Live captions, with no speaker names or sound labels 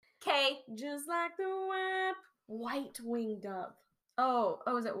Hey. Just like the white-winged dove. Oh,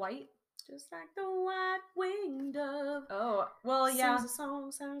 is it white? Just like the white-winged dove. Oh, well, yeah. Sings a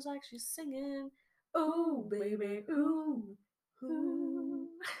song, sounds like she's singing. Ooh, baby, ooh, ooh.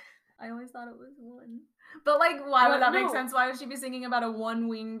 I always thought it was one. But, like, why would that make No. sense? Why would she be singing about a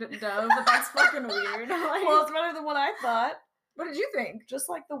one-winged dove? But that's fucking weird. Like, Well, it's better than what I thought. what did you think? Just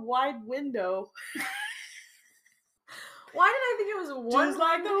like the wide window. Why did I think it was one? Just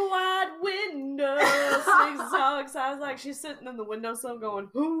like the wide window. Sings a song, sounds like she's sitting in the windowsill going,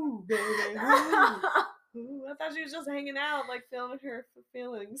 ooh, baby, ooh. Ooh. I thought she was just hanging out, like, feeling her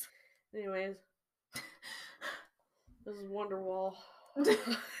feelings. Anyways. This is Wonderwall. Really?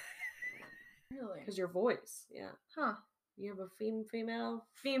 Because your voice, yeah. Huh. You have a female?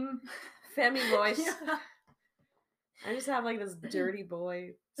 Femi voice. Yeah. I just have, like, this dirty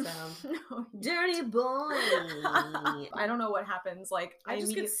boy sound. No. Dirty boy! I don't know what happens. Like, I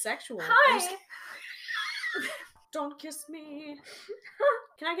just get sexual. Hi! Don't kiss me.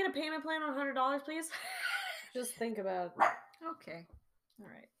 Can I get a payment plan on $100, please? Just think about it. Okay.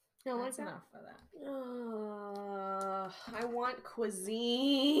 Alright. No, That's like enough of that. I want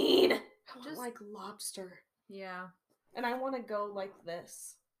cuisine. I want, Just like, lobster. Yeah. And I want to go like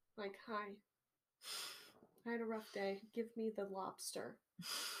this. Like, hi. I had a rough day. Give me the lobster.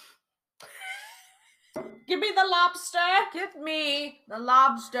 Give me the lobster! Give me the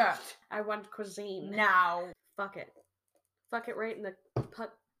lobster. I want cuisine. Now. Fuck it. Fuck it right in the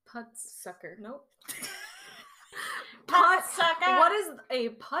putt sucker. Nope. Putt sucker! What is a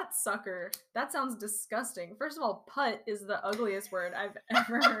putt sucker? That sounds disgusting. First of all, putt is the ugliest word I've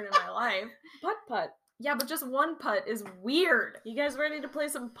ever heard in my life. Putt. Yeah, but just one putt is weird. You guys ready to play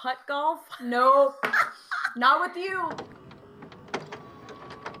some putt golf? Nope. Not with you.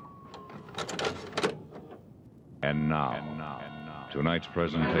 And now, tonight's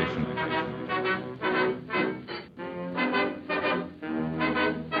presentation.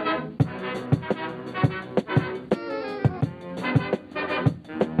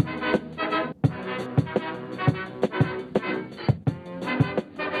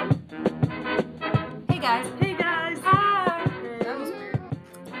 Hey guys. Hi. That was weird.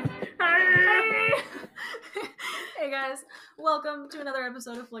 Hi. Hey guys. Welcome to another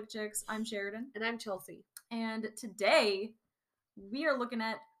episode of Flick Chicks. I'm Sheridan. And I'm Chelsea. And today we are looking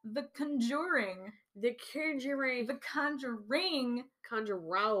at The Conjuring. The Conjuring. The Conjuring.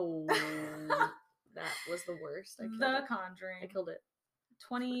 Conjuro. That was the worst. The Conjuring. I killed it.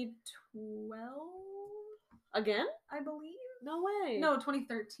 2012? Again? I believe. No way. No,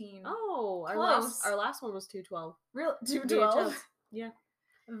 2013. Oh, Close. our last one was 212. Real 212. Yeah.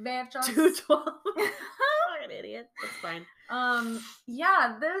 VHS. 212. Fucking idiot. That's fine.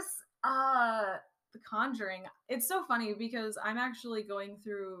 Yeah, this The Conjuring. It's so funny because I'm actually going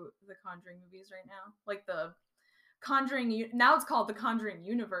through the Conjuring movies right now. Like the Conjuring now it's called the Conjuring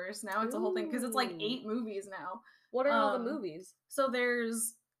universe. Now it's a whole thing because it's like 8 movies now. What are all the movies? So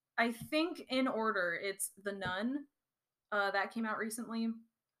there's, I think in order, it's The Nun, that came out recently.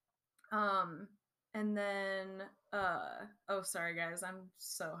 And then oh sorry guys, I'm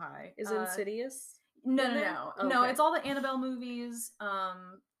so high. Is Insidious? No. Okay. No, it's all the Annabelle movies.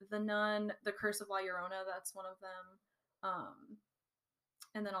 The Nun, The Curse of La Llorona, that's one of them.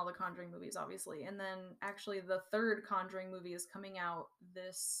 And then all the Conjuring movies, obviously. And then actually the third Conjuring movie is coming out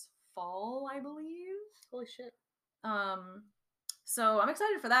this fall, I believe. Holy shit. So I'm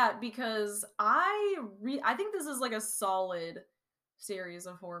excited for that because I think this is like a solid series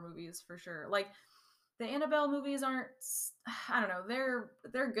of horror movies for sure. Like the Annabelle movies aren't, I don't know,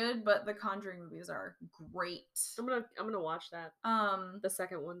 they're good, but the Conjuring movies are great. I'm gonna watch that. The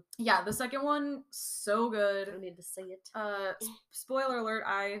second one. Yeah, the second one, so good. I need to see it. Spoiler alert,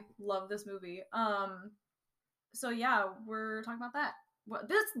 I love this movie. So yeah, we're talking about that. What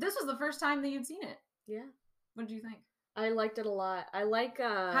this was the first time that you'd seen it. Yeah. What did you think? I liked it a lot. I like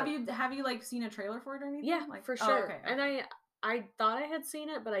Have you like seen a trailer for it or anything? Yeah, like, for sure. Oh, okay. And I thought I had seen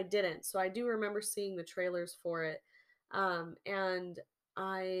it, but I didn't. So I do remember seeing the trailers for it. And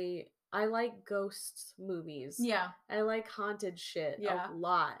I like ghost movies. Yeah. I like haunted shit a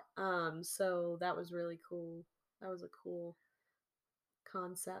lot. So that was really cool. That was a cool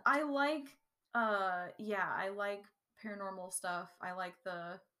concept. I like I like paranormal stuff. I like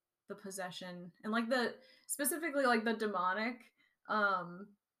the possession and like specifically like the demonic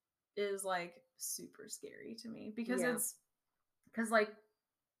is like super scary to me because like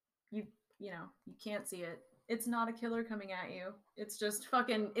you can't see it. It's not a killer coming at you. It's just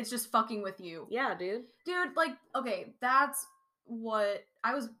fucking with you. Yeah, dude. Dude, like, okay, that's what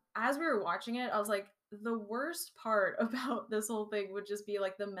I was, as we were watching it, I was like, the worst part about this whole thing would just be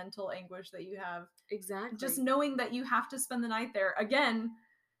like the mental anguish that you have. Exactly. Just knowing that you have to spend the night there again,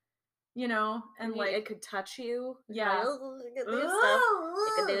 you know, and like it could touch you. Yeah. It could do stuff.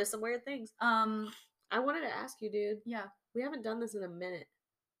 It could do some weird things. I wanted to ask you, dude. Yeah. We haven't done this in a minute.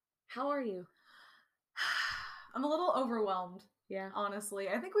 How are you? I'm a little overwhelmed. Yeah. Honestly.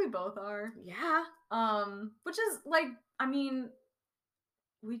 I think we both are. Yeah. Which is like, I mean,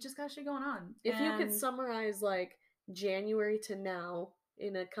 we just got shit going on. If you could summarize like January to now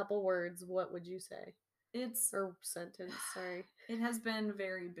in a couple words, what would you say? Or sentence, sorry. It has been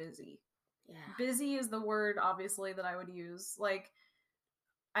very busy. Yeah. Busy is the word, obviously, that I would use. Like,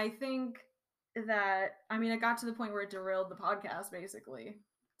 I think that, I mean, it got to the point where it derailed the podcast, basically.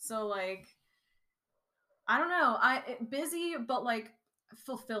 So, like, I don't know. Busy, but, like,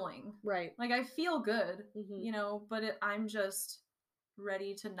 fulfilling. Right. Like, I feel good, Mhm. you know, but I'm just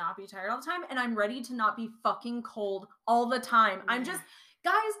ready to not be tired all the time, and I'm ready to not be fucking cold all the time. Yeah. I'm just,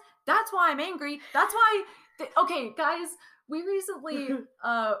 guys, that's why I'm angry. That's why, okay, guys, we recently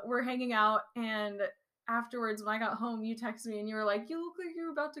were hanging out, and afterwards when I got home, you texted me and you were like, you look like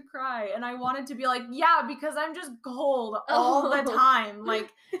you're about to cry, and I wanted to be like, yeah, because I'm just cold all the time.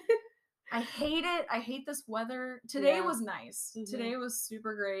 Like, I hate it. I hate this weather. Today Yeah. was nice. Mhm. Today was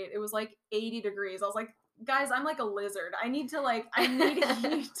super great. It was like 80 degrees. I was like, guys, I'm like a lizard. I need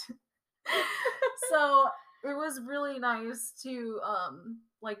heat. So it was really nice to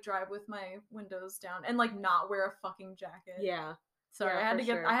like drive with my windows down and like not wear a fucking jacket. Yeah. Sorry,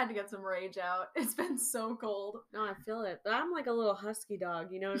 Yeah, I had to get some rage out. It's been so cold. No, I feel it. But I'm like a little husky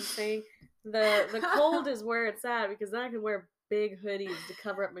dog, you know what I'm saying? The cold is where it's at, because then I can wear big hoodies to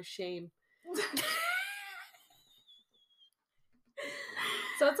cover up my shame.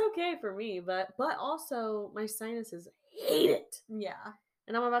 So it's okay for me, but also my sinuses hate it. Yeah.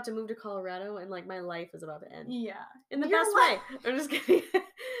 And I'm about to move to Colorado, and like my life is about to end. Yeah. In the Your best way. I'm just kidding.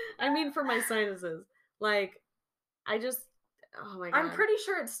 I mean, for my sinuses. Like, I just, oh my God. I'm pretty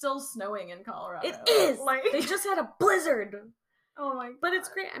sure it's still snowing in Colorado. It is! Like, They just had a blizzard. oh my God. But it's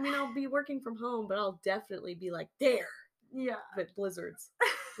great. I mean, I'll be working from home, but I'll definitely be like there. Yeah. But blizzards.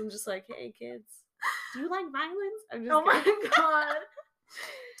 I'm just like, hey, kids. Do you like violence? I'm just Oh my kidding. God.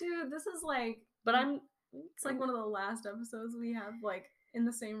 Dude, this is like, But it's like one of the last episodes we have like in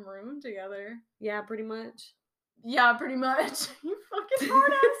the same room together. yeah, pretty much. Yeah, pretty much. You fucking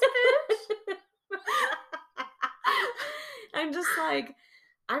hard ass bitch. I'm just like,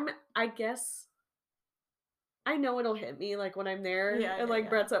 I guess I know it'll hit me like when I'm there, Yeah, and yeah, like yeah.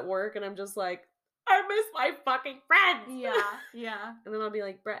 Brett's at work, and I'm just like, I miss my fucking friends. Yeah, yeah. And then I'll be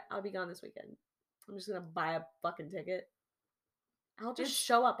like, Brett, I'll be gone this weekend. I'm just gonna buy a fucking ticket. I'll just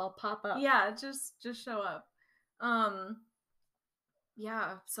show up. I'll pop up. Yeah, just show up.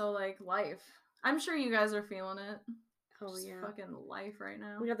 Yeah, so like life. I'm sure you guys are feeling it. Oh Just yeah. fucking life right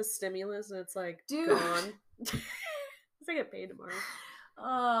now. We got the stimulus, and it's like Dude. gone. I get paid tomorrow.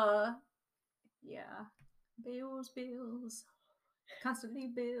 Yeah. Bills. Constantly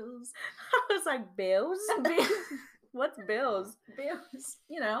bills. I was like, bills? What's bills? Bills.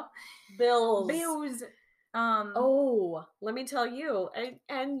 You know. Bills. Bills. Oh, let me tell you,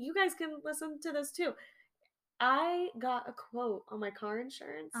 and you guys can listen to this too. I got a quote on my car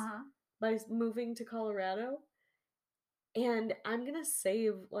insurance by moving to Colorado, and I'm gonna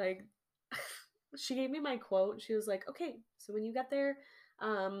save like. She gave me my quote. She was like, "Okay, so when you get there,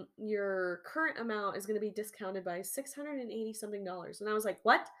 your current amount is gonna be discounted by $680 something." And I was like,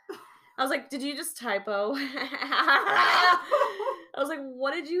 "What?" I was like, "Did you just typo?" I was like,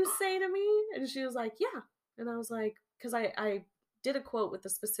 "What did you say to me?" And she was like, "Yeah." And I was like, because I did a quote with the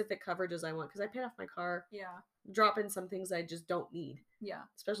specific coverages I want, because I paid off my car. Yeah. Drop in some things I just don't need. Yeah.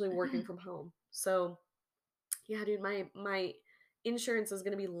 Especially working from home. So, yeah, dude, my insurance is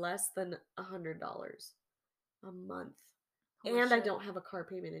going to be less than $100 a month. Holy and I shit. don't have a car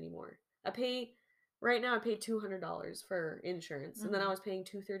payment anymore. Right now I pay $200 for insurance, and then I was paying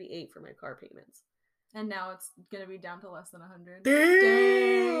 $238 for my car payments. And now it's gonna be down to less than 100.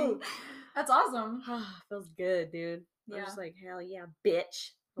 Dang! That's awesome. Feels good, dude. Yeah. I'm just like, hell yeah, bitch.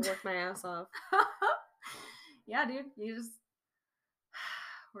 I'll work my ass off. Yeah, dude. You just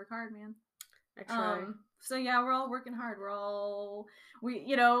work hard, man. I try. So yeah, we're all working hard. We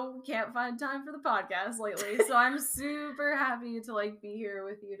can't find time for the podcast lately. So I'm super happy to like be here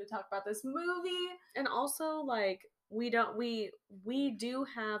with you to talk about this movie. And also, like, we do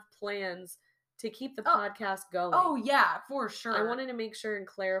have plans to keep the podcast going. Oh yeah, for sure. I wanted to make sure and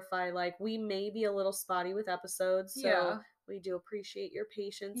clarify, like, we may be a little spotty with episodes, so we do appreciate your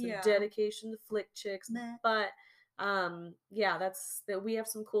patience and dedication to Flick Chicks, but Yeah, that's that. We have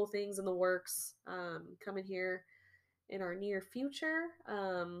some cool things in the works coming here in our near future.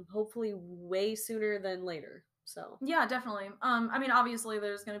 Hopefully way sooner than later. So Yeah, definitely. I mean, obviously,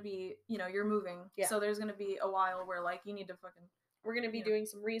 there's gonna be, you're moving, Yeah. so there's gonna be a while where like you need to fucking. we're gonna be Yeah. doing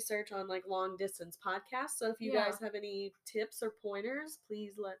some research on like long distance podcasts. So if you Yeah. guys have any tips or pointers,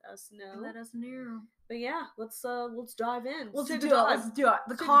 please let us know. Let us know. But yeah, let's dive in. Let's Take do a it. dive. Let's do it.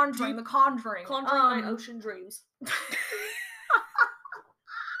 The Take a Conjuring. deep- The Conjuring. Conjuring my ocean dreams.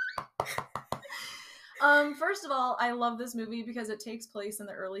 First of all, I love this movie because it takes place in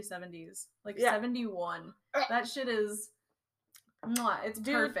the early 70s, like Yeah. 71. That shit is, mwah, it's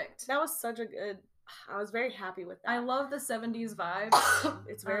Dude, perfect. That was such a good. I was very happy with that. I love the 70s vibe.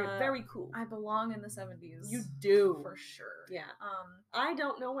 It's very very cool. I belong in the 70s. You do for sure. Yeah. I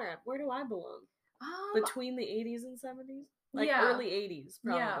don't know where do I belong between the 80s and 70s. Like yeah. early 80s,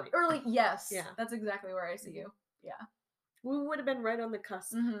 probably. Yeah, early. Yes. Yeah. That's exactly where I see you. Yeah. We would have been right on the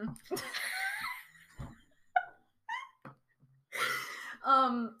cusp. Mm-hmm.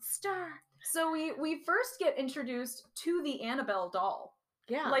 Star. So we first get introduced to the Annabelle doll.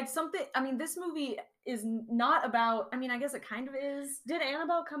 Yeah. Like something. I mean, this movie is not about. I mean, I guess it kind of is. Did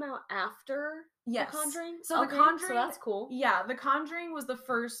Annabelle come out after Yes. The Conjuring? So Okay, The Conjuring. So that's cool. Yeah, The Conjuring was the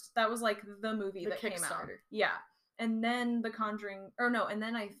first. That was like the movie The that came out. Kickstarter. Yeah. And then The Conjuring, or no, and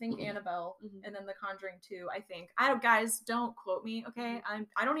then I think Annabelle, Mhm. and then The Conjuring 2, I think. I don't, guys, don't quote me, okay?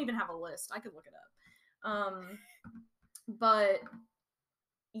 I don't even have a list. I could look it up. But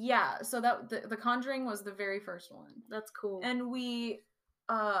yeah, so that the Conjuring was the very first one. That's cool. And we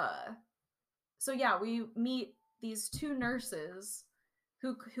so yeah, we meet these two nurses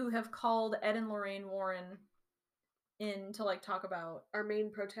who have called Ed and Lorraine Warren in to like talk about our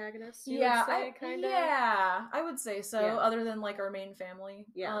main protagonist, you yeah, would say, kind of. Yeah, I would say so. Yeah. Other than like our main family.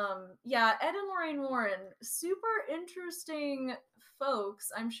 Yeah. Yeah, Ed and Lorraine Warren, super interesting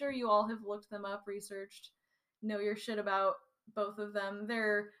folks. I'm sure you all have looked them up, researched, know your shit about both of them.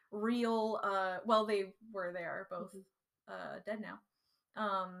 They're real. Well, they are both dead now.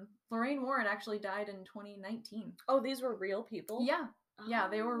 Lorraine Warren actually died in 2019. Oh, these were real people? Yeah. Yeah,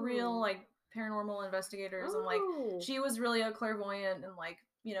 they were real like paranormal investigators and like she was really a clairvoyant and like,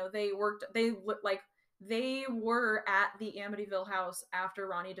 they were at the Amityville house after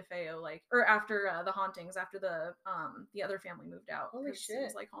Ronnie DeFeo or after the hauntings, after the other family moved out. Holy shit. It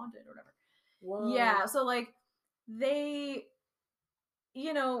was like haunted or whatever. Whoa. Yeah, so like they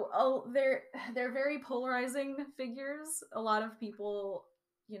they're very polarizing figures. A lot of people,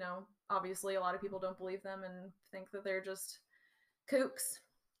 obviously a lot of people don't believe them and think that they're just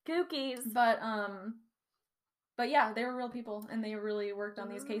kookies. But yeah, they were real people and they really worked on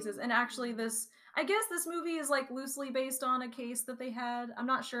these cases. And actually I guess this movie is like loosely based on a case that they had. I'm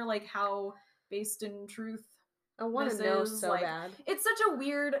not sure like how based in truth. I want to know so like, bad. It's such a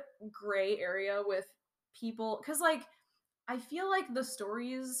weird gray area with people because like I feel like the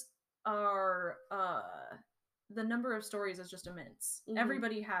stories are the number of stories is just immense. Mm-hmm.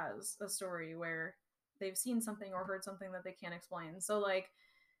 Everybody has a story where they've seen something or heard something that they can't explain. So like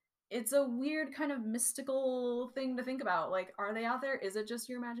it's a weird kind of mystical thing to think about. Like, are they out there? Is it just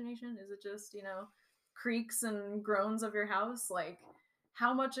your imagination? Is it just, creaks and groans of your house? Like,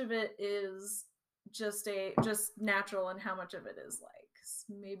 how much of it is just natural and how much of it is like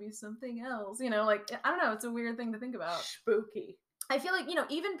maybe something else? Like, I don't know. It's a weird thing to think about. Spooky. I feel like,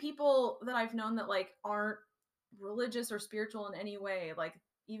 even people that I've known that like aren't religious or spiritual in any way, like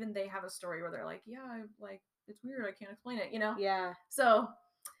even they have a story where they're like, yeah, like it's weird. I can't explain it, Yeah. So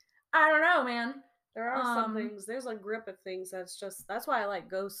I don't know, man. There are some things. There's a grip of things that's why I like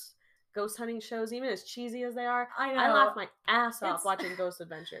ghost hunting shows, even as cheesy as they are. I know. I laugh my ass off watching Ghost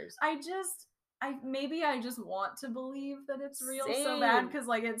Adventures. I just want to believe that it's real Same. so bad because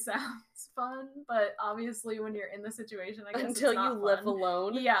like it sounds fun, but obviously when you're in the situation, I guess until it's not you live fun.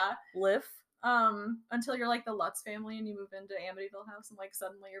 alone. Yeah. Live. Until you're like the Lutz family and you move into Amityville house and like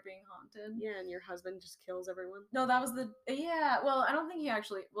suddenly you're being haunted. Yeah, and your husband just kills everyone. No, that was well, I don't think he didn't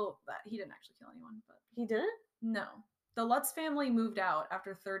actually kill anyone, but he didn't? No. The Lutz family moved out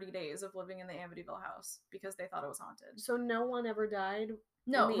after 30 days of living in the Amityville house because they thought it was haunted. So no one ever died?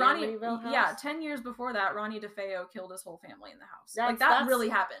 No, Ronnie. Yeah, 10 years before that, Ronnie DeFeo killed his whole family in the house. That really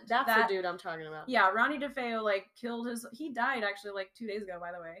happened. That's the dude I'm talking about. Yeah, Ronnie DeFeo like killed he died actually like 2 days ago.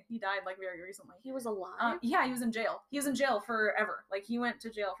 By the way, he died like very recently. He was alive. Yeah, he was in jail. He was in jail forever. Like he went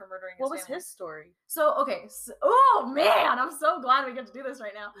to jail for murdering. What was his story? So okay, oh man, I'm so glad we get to do this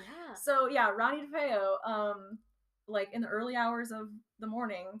right now. Yeah. So yeah, Ronnie DeFeo, like in the early hours of the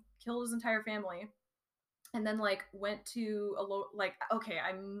morning, killed his entire family. And then like went to okay,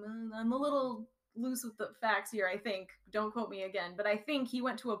 I'm a little loose with the facts here, I think. Don't quote me again, but I think he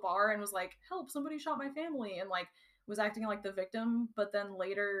went to a bar and was like, "Help, somebody shot my family," and like was acting like the victim, but then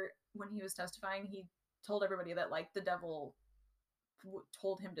later when he was testifying, he told everybody that like the devil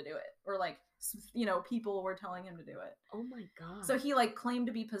told him to do it, or like people were telling him to do it. Oh my god. So he like claimed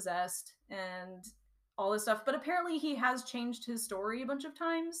to be possessed and all this stuff, but apparently he has changed his story a bunch of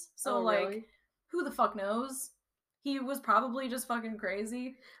times. So really? who the fuck knows? He was probably just fucking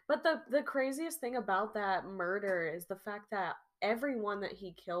crazy. But the craziest thing about that murder is the fact that everyone that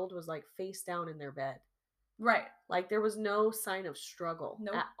he killed was like face down in their bed. Right. Like there was no sign of struggle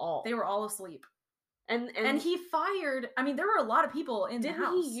at all. They were all asleep. And he fired. I mean, there were a lot of people in the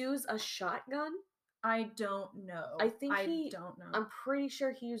house. Didn't he use a shotgun? I don't know. I don't know. I'm pretty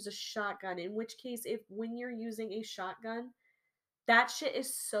sure he used a shotgun. In which case, when you're using a shotgun, that shit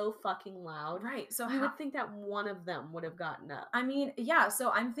is so fucking loud. Right. So you would think that one of them would have gotten up. I mean, yeah.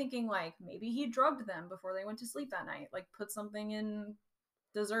 So I'm thinking like maybe he drugged them before they went to sleep that night. Like put something in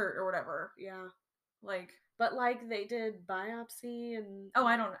dessert or whatever. Yeah. Like. But like they did biopsy and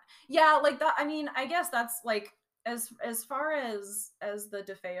I don't know. Yeah, like that. I mean, I guess that's like as far as the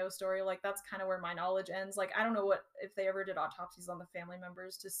DeFeo story, like that's kind of where my knowledge ends. Like I don't know if they ever did autopsies on the family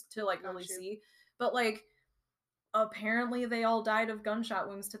members to like really see, but like apparently they all died of gunshot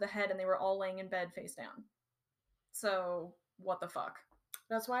wounds to the head and they were all laying in bed face down. So what the fuck?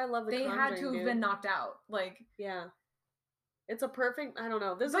 That's why I love the Conjuring, had to have been knocked out. Like yeah. It's a perfect, I don't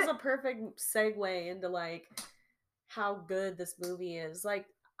know, this is a perfect segue into, like, how good this movie is. Like,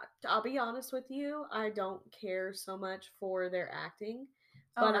 I'll be honest with you, I don't care so much for their acting,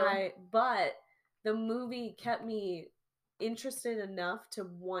 but but the movie kept me interested enough to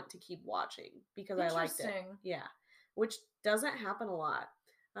want to keep watching because I liked it. Yeah, which doesn't happen a lot.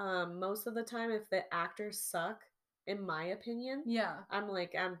 Most of the time, if the actors suck, in my opinion, I'm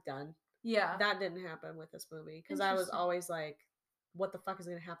like, I'm done. Yeah. That didn't happen with this movie because I was always like, what the fuck is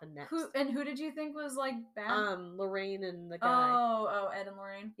going to happen next? Who did you think was like bad? Lorraine and the guy. Oh, Ed and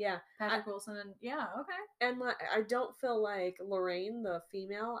Lorraine. Yeah. Patrick Wilson and yeah, okay. And like, I don't feel like Lorraine, the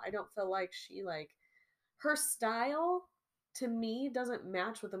female, I don't feel like she like her style to me doesn't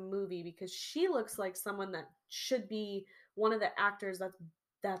match with the movie because she looks like someone that should be one of the actors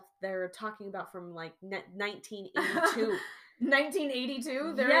that they're talking about from like 1982.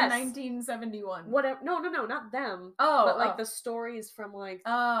 1982? They're in 1971. Whatever. No, not them. But like the stories from like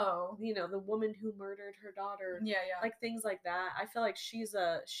the woman who murdered her daughter. Yeah. Like things like that. I feel like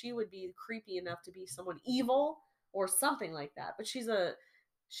she would be creepy enough to be someone evil or something like that. But she's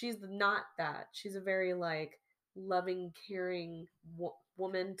not that. She's a very like loving, caring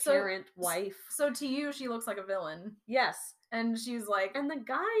woman, parent, wife. So to you, she looks like a villain. Yes. And she's like... And the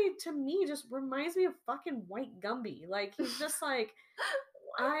guy, to me, just reminds me of fucking White Gumby. Like, he's just like...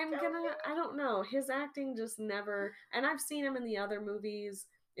 I don't know. His acting just never... And I've seen him in the other movies.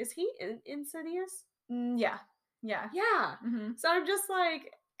 Is he in Insidious? Yeah. Yeah. Yeah. Mm-hmm. So I'm just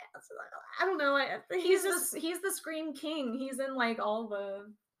like... I don't know. He's the Scream King. He's in, like, all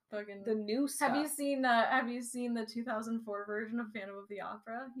the... fucking the new stuff. Have you seen the 2004 version of Phantom of the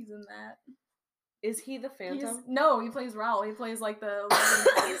Opera? He's in that. Is he the Phantom? No, he plays Raoul. He plays like the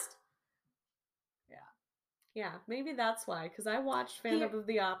Yeah, maybe that's why. Because I watched Phantom of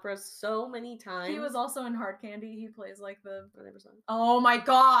the Opera so many times. He was also in Hard Candy. He plays like the. I never saw it. Oh my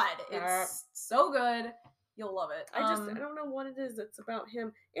god, it's so good. You'll love it. I don't know what it is. It's about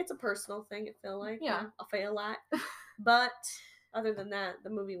him. It's a personal thing. It feel like I feel a lot, but. Other than that, the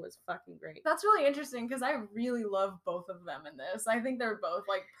movie was fucking great. That's really interesting because I really love both of them in this. I think they're both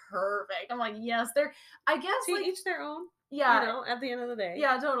like perfect. I'm like, yes, they're. I guess like, each their own. Yeah, at the end of the day.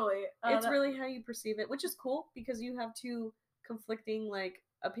 Yeah, totally. It's really how you perceive it, which is cool because you have two conflicting like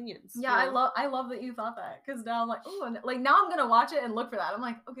opinions. Yeah, I love that you thought that because now I'm like, oh, and like now I'm gonna watch it and look for that. I'm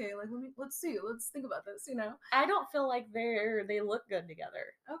like, okay, like let's see, let's think about this. I don't feel like they look good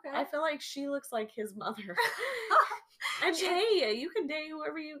together. Okay. I feel like she looks like his mother. And hey, you can date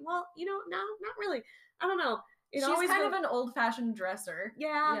whoever you... Well, no, not really. I don't know. She's kind of an old-fashioned dresser.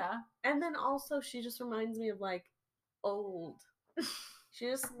 Yeah. Yeah. And then also, she just reminds me of, like, old. She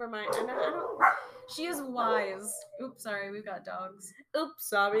just reminds... I don't... She is wise. Oops, sorry, we've got dogs. Oops,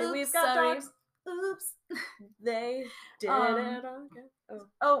 sorry, we've got dogs. Oops. They did it again.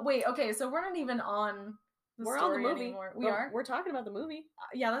 Oh, wait, okay, so we're not even on the story on the movie anymore. We are? We're talking about the movie.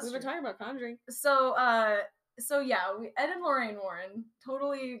 Yeah, that's true. We've been talking about Conjuring. So yeah, Ed and Lorraine Warren,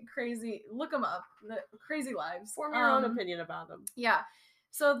 totally crazy. Look them up. The crazy lives. Form your own opinion about them. Yeah.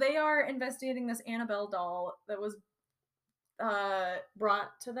 So they are investigating this Annabelle doll that was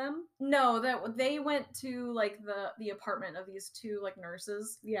brought to them. No, that they went to like the apartment of these two like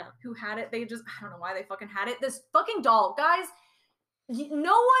nurses Yeah. who had it. They just, I don't know why they fucking had it. This fucking doll, guys.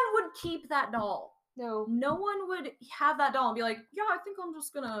 No one would keep that doll. No. No one would have that doll and be like, yeah, I think I'm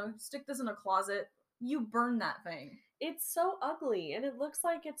just gonna stick this in a closet. You burn that thing. It's so ugly, and it looks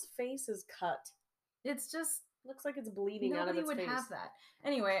like its face is cut. It's just Looks like it's bleeding out of nobody its would face. have that.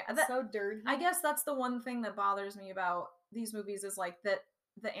 Anyway, It's so dirty. I guess that's the one thing that bothers me about these movies is like that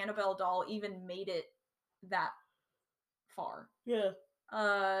the Annabelle doll even made it that far. Yeah.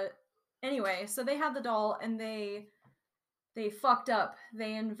 Anyway, so they had the doll and they fucked up.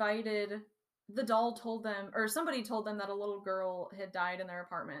 They invited, the doll told them, or somebody told them that a little girl had died in their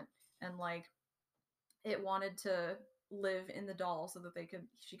apartment and like it wanted to live in the doll so that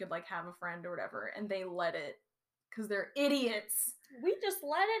she could like have a friend or whatever, and they let it because they're idiots. We just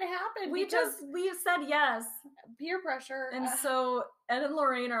let it happen. We said yes. Peer pressure. And so Ed and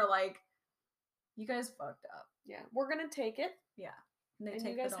Lorraine are like, you guys fucked up. Yeah, we're gonna take it. Yeah. And they And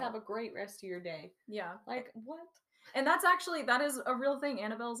take you guys the have doll. a great rest of your day. Yeah. Like, what? And that is a real thing.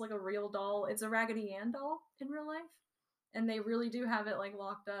 Annabelle's like a real doll. It's a Raggedy Ann doll in real life. And they really do have it like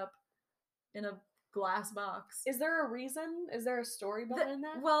locked up in a glass box. Is there a reason? Is there a story behind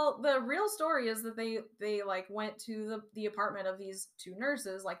that? Well, the real story is that they like went to the apartment of these two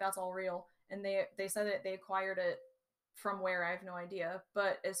nurses, like that's all real, and they said that they acquired it from where, I have no idea,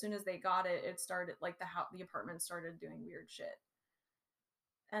 but as soon as they got it, it started like the apartment started doing weird shit.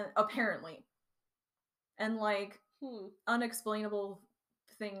 And apparently. And like unexplainable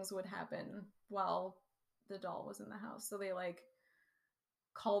things would happen while the doll was in the house. So they like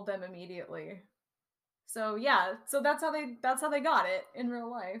called them immediately. So yeah, so that's how they got it in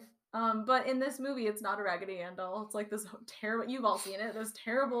real life. But in this movie, it's not a Raggedy Ann doll. It's like this terrible. You've all seen it. This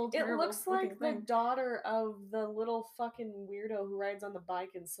terrible. It looks like thing. the daughter of the little fucking weirdo who rides on the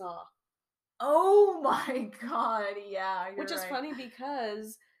bike in Saw. Oh my god! Yeah, you're Which is right. funny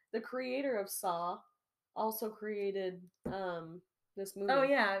because the creator of Saw also created this movie. Oh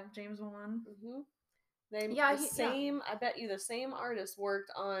yeah, James Wan. Mm-hmm. I bet you the same artist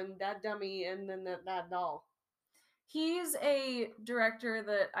worked on that dummy and then that doll. He's a director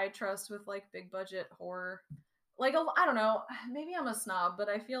that I trust with like big budget horror. Like I don't know, maybe I'm a snob, but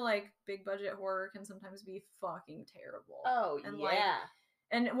I feel like big budget horror can sometimes be fucking terrible. Oh and yeah. Like,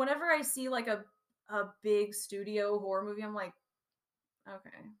 and whenever I see like a big studio horror movie, I'm like,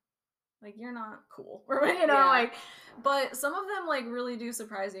 okay. Like, you're not cool. Or, you know, like, but some of them, like, really do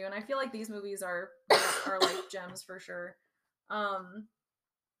surprise you. And I feel like these movies are like, gems for sure. But,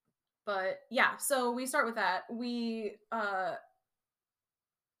 yeah, so we start with that. We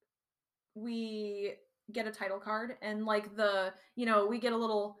get a title card. And, like, we get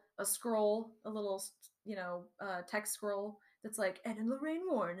a scroll, text scroll that's like, Ed and Lorraine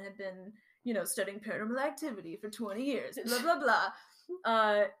Warren had been, studying paranormal activity for 20 years. Blah, blah, blah.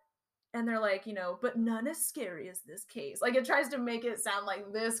 And they're like, but none as scary as this case. Like, it tries to make it sound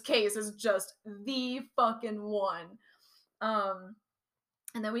like this case is just the fucking one. And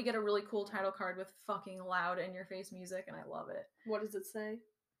then we get a really cool title card with fucking loud in-your-face music, and I love it. What does it say?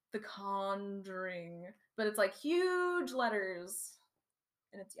 The Conjuring. But it's, like, huge letters.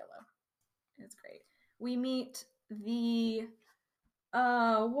 And it's yellow. And it's great. We meet the...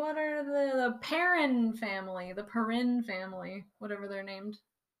 what are the Perrin family. The Perrin family. Whatever they're named.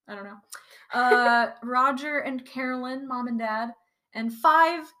 I don't know. Roger and Carolyn, mom and dad, and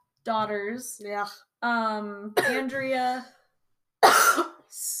 5 daughters. Yeah.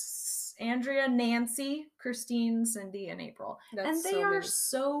 Andrea, Nancy, Christine, Cindy, and April. And they are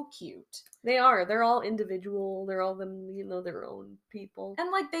so cute. They are. They're all individual. They're all them, their own people.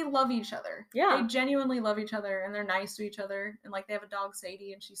 And like they love each other. Yeah. They genuinely love each other, and they're nice to each other. And like they have a dog,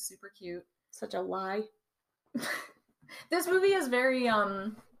 Sadie, and she's super cute. Such a lie. This movie is very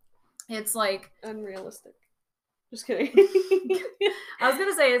it's like unrealistic. Just kidding. I was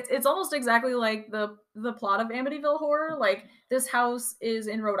gonna say it's almost exactly like the plot of Amityville Horror. Like this house is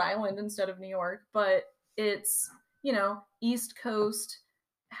in Rhode Island instead of New York, but it's East Coast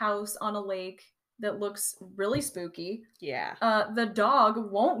house on a lake that looks really spooky. Yeah. The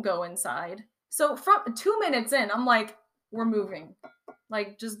dog won't go inside. So from 2 minutes in, I'm like, we're moving.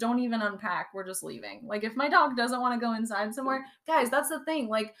 Like, just don't even unpack. We're just leaving. Like, if my dog doesn't want to go inside somewhere, guys, that's the thing.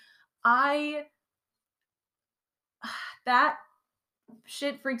 Like, that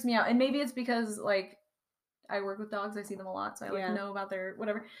shit freaks me out. And maybe it's because, like, I work with dogs. I see them a lot. So I, know about their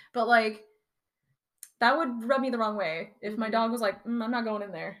whatever. But, like, that would rub me the wrong way. If my dog was like, I'm not going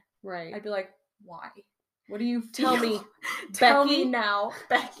in there. Right. I'd be like, why? What do you tell me? Tell me now,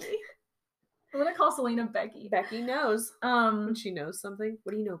 Becky. I'm gonna call Selena Becky. Becky knows when she knows something.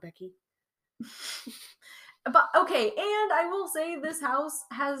 What do you know, Becky? But okay, and I will say this house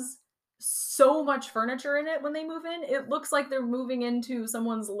has so much furniture in it when they move in. It looks like they're moving into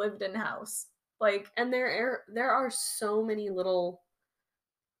someone's lived-in house. Like, And there are so many little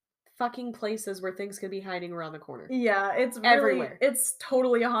fucking places where things could be hiding around the corner. yeah, it's really, Everywhere. it's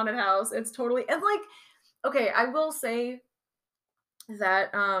totally a haunted house. It's totally, and like, okay, I will say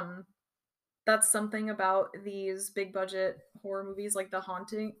that that's something about these big budget horror movies, like the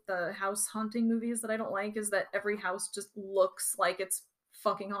house haunting movies, that I don't like, is that every house just looks like it's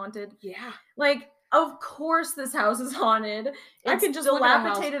fucking haunted. Yeah. Like, of course this house is haunted. It's I could just look at a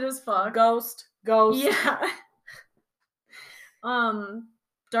house. dilapidated as fuck. Ghost. Yeah.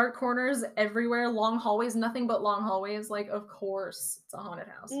 Dark corners everywhere, long hallways, nothing but long hallways. Like, of course it's a haunted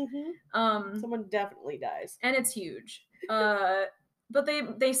house. Mm-hmm. Someone definitely dies. And it's huge. But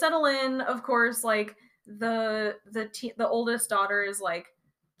they settle in, of course, like the oldest daughter is like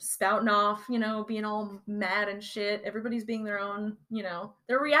spouting off, you know, being all mad and shit. Everybody's being their own, you know,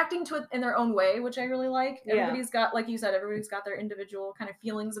 they're reacting to it in their own way, which I really like. Yeah. Everybody's got, like you said, everybody's got their individual kind of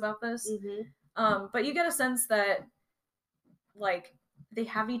feelings about this. Mm-hmm. But you get a sense that like they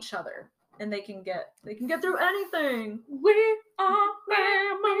have each other and they can get through anything. We are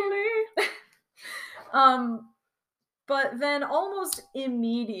family. But then almost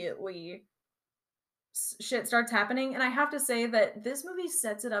immediately shit starts happening, and I have to say that this movie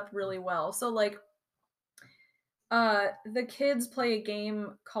sets it up really well. So like the kids play a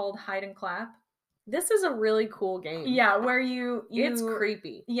game called Hide and Clap. This is a really cool game. Yeah, where you it's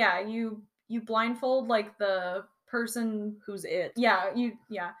creepy. Yeah, you blindfold like the person who's it. Yeah,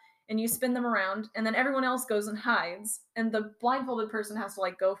 and you spin them around, and then everyone else goes and hides, and the blindfolded person has to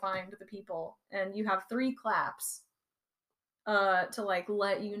like go find the people, and you have 3 claps to like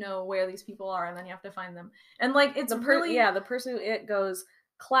let you know where these people are, and then you have to find them. And like it's really the person who it goes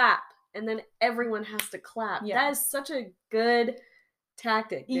clap, and then everyone has to clap. Yeah. That is such a good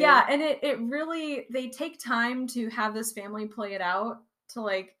tactic, dude. Yeah, and it really, they take time to have this family play it out, to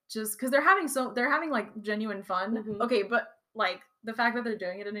like, just because they're having like genuine fun. Mhm. Okay, but like the fact that they're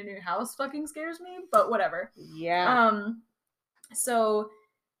doing it in a new house fucking scares me, but whatever. Yeah. So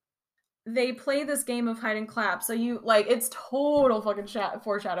they play this game of hide and clap. So you like, it's total fucking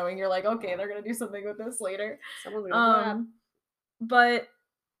foreshadowing. You're like, okay, they're gonna do something with this later. Someone's gonna clap. But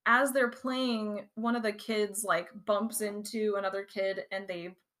as they're playing, one of the kids like bumps into another kid, and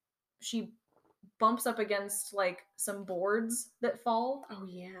she bumps up against like some boards that fall. Oh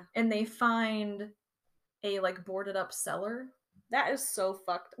yeah. And they find a like boarded up cellar. That is so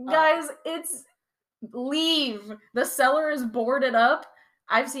fucked up. Guys, it's leave. The cellar is boarded up.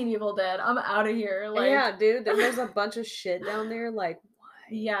 I've seen Evil Dead. I'm out of here. Like, yeah, dude. And there's a bunch of shit down there. Like, why?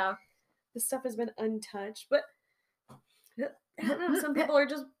 Yeah. This stuff has been untouched. But I don't know. Some people are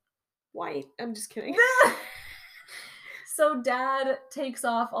just white. I'm just kidding. So Dad takes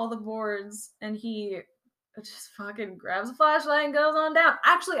off all the boards, and he just fucking grabs a flashlight and goes on down.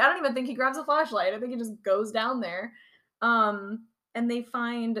 Actually, I don't even think he grabs a flashlight. I think he just goes down there. And they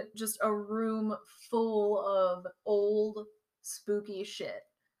find just a room full of old spooky shit.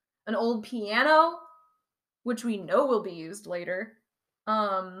 An old piano, which we know will be used later.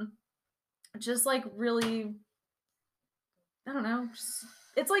 Just like really, I don't know.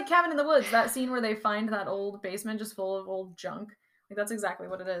 It's like Cabin in the Woods, that scene where they find that old basement just full of old junk. Like, that's exactly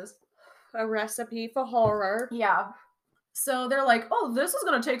what it is. A recipe for horror. Yeah. So they're like, oh, this is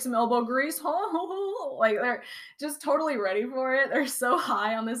going to take some elbow grease. Like, they're just totally ready for it. They're so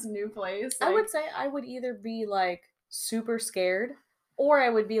high on this new place. Like, I would say I would either be, like, super scared, or I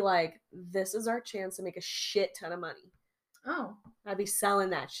would be like, this is our chance to make a shit ton of money. Oh. I'd be selling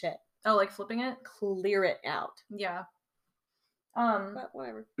that shit. Oh, like flipping it? Clear it out. Yeah. But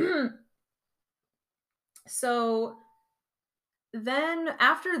whatever. So then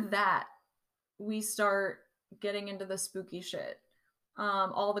after that, we start getting into the spooky shit.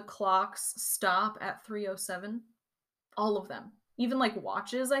 All the clocks stop at 3:07. All of them. Even like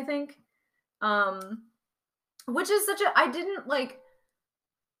watches, I think. Which is such a, I didn't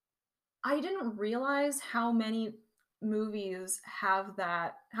realize how many movies have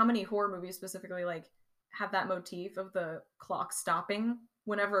that, how many horror movies specifically like have that motif of the clock stopping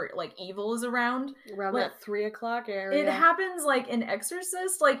whenever like evil is around. Around like, that 3 o'clock area. It happens like in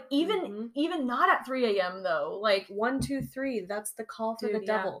Exorcist, like even not at 3 a.m. though. Like 1, 2, 3, that's the call for the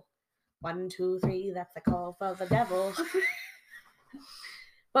devil. 1, 2, 3, that's the call for the devil.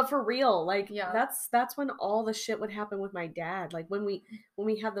 But for real, like that's when all the shit would happen with my dad. Like when we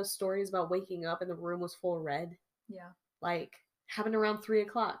had those stories about waking up and the room was full of red. Yeah. Like happened around 3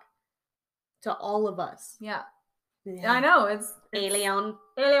 o'clock. to all of us. Yeah. I know, it's Alien.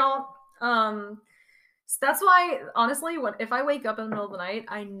 Alien. So that's why, honestly, if I wake up in the middle of the night,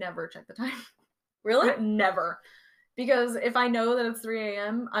 I never check the time. Really? Never. Because if I know that it's 3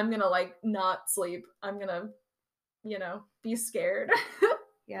 a.m., I'm gonna, like, not sleep. I'm gonna, be scared.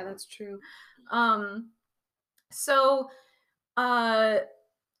 Yeah, that's true. So,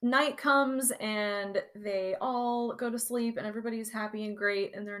 night comes and they all go to sleep and everybody's happy and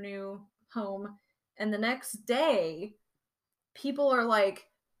great in their new home. And the next day, people are, like,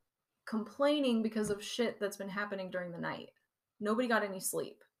 complaining because of shit that's been happening during the night. Nobody got any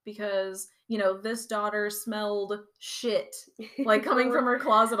sleep because, this daughter smelled shit, like, coming from her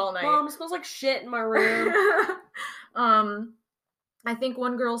closet all night. Mom, it smells like shit in my room. I think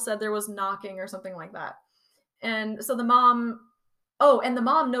one girl said there was knocking or something like that. And so the mom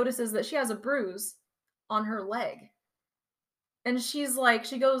notices that she has a bruise on her leg. And she's like,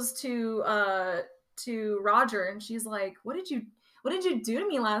 she goes to Roger and she's like, what did you do to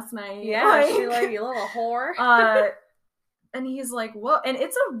me last night? Yeah, she like, you little whore. And he's like, what? And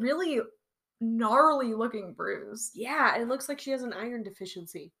it's a really gnarly looking bruise. Yeah, it looks like she has an iron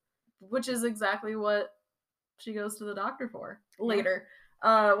deficiency. Which is exactly what she goes to the doctor for later,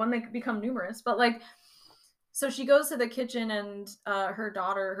 when they become numerous. But, like, so she goes to the kitchen and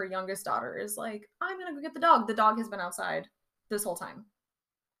her youngest daughter, is like, I'm gonna go get the dog. The dog has been outside this whole time.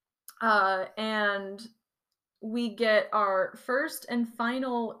 And we get our first and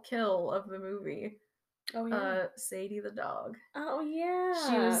final kill of the movie. Oh yeah. Sadie the dog. Oh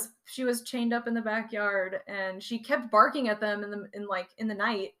yeah. She was chained up in the backyard and she kept barking at them in the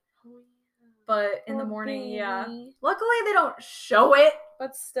night. Oh yeah. But in the morning, baby. yeah. Luckily they don't show it.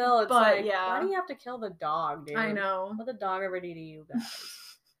 But still, it's why do you have to kill the dog, dude? I know. What the dog ever do to you guys?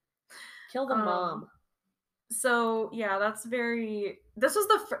 Kill the mom. So, yeah, this was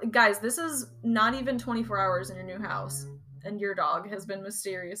guys, this is not even 24 hours in your new house, and your dog has been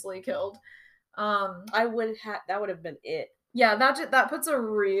mysteriously killed. That would have been it. Yeah, that puts a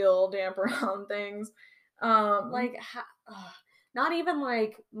real damper on things. Not even,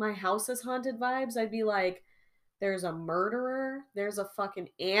 like, my house is haunted vibes. I'd be like, there's a murderer, there's a fucking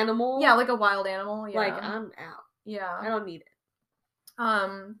animal. Yeah, like a wild animal, yeah. Like, I'm out. Yeah. I don't need it.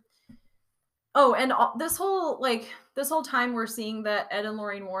 Oh, and this whole time we're seeing that Ed and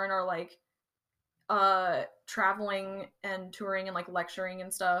Lorraine Warren are, like, traveling and touring and, like, lecturing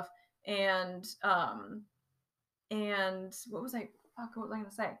and stuff. And what was I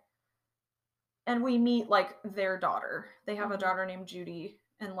gonna say? And we meet, like, their daughter. They have a daughter named Judy,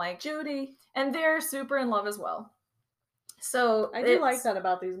 and, like, Judy, and they're super in love as well. So I do like that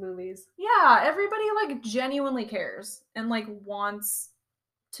about these movies. Yeah, everybody, like, genuinely cares and, like, wants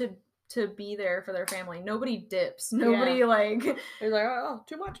to be there for their family. Nobody dips. Nobody like they're like, oh,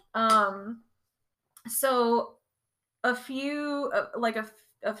 too much. So a few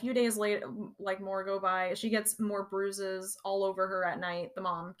days later, like, more go by. She gets more bruises all over her at night. The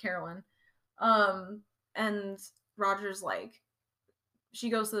mom, Carolyn, and Roger's like, she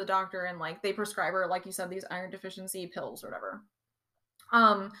goes to the doctor and, like, they prescribe her, like you said, these iron deficiency pills or whatever.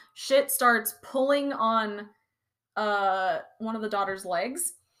 Shit starts pulling on one of the daughter's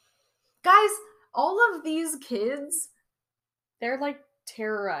legs. Guys, all of these kids, they're, like,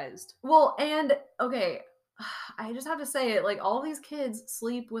 terrorized. Well, and okay, I just have to say it, like, all these kids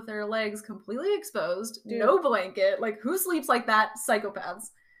sleep with their legs completely exposed, dude. No blanket. Like, who sleeps like that? Psychopaths.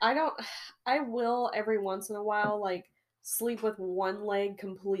 I will every once in a while, like, sleep with one leg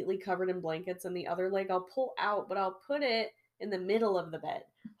completely covered in blankets and the other leg I'll pull out, but I'll put it in the middle of the bed.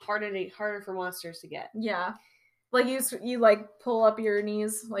 Harder for monsters to get. Yeah. Like, you like, pull up your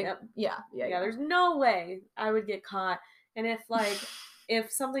knees, like, yep. Yeah, there's no way I would get caught. And if, like, if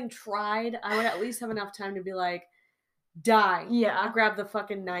something tried, I would at least have enough time to be like, die. Yeah. I'll grab the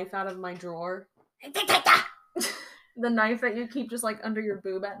fucking knife out of my drawer. The knife that you keep just, like, under your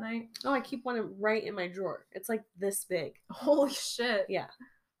boob at night? Oh, I keep one right in my drawer. It's, like, this big. Holy shit. Yeah.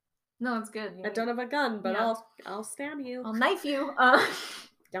 No, it's good. I don't have a gun, but yeah. I'll stab you. I'll knife you.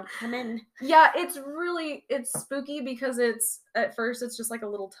 Don't come in. Yeah, it's spooky because at first it's just like a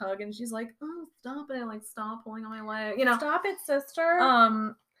little tug and she's like, oh, stop it, like, stop pulling on my leg, Stop it, sister.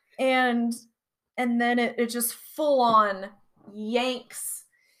 And then it just full on yanks.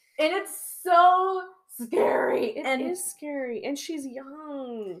 And it's so scary. It is scary. And she's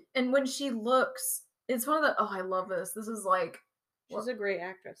young. And when she looks, it's one of the, I love this. This is like, she's a great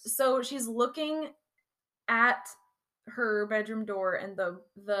actress. So she's looking at her bedroom door and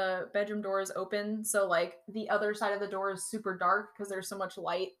the bedroom door is open, so, like, the other side of the door is super dark because there's so much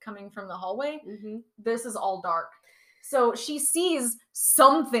light coming from the hallway. Mm-hmm. This is all dark, so she sees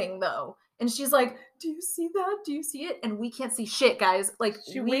something though, And she's like, do you see that? Do you see it? And we can't see shit, guys. Like,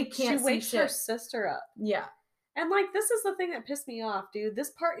 She we can't see wakes her shit. sister up. Yeah. And, like, this is the thing that pissed me off, dude. This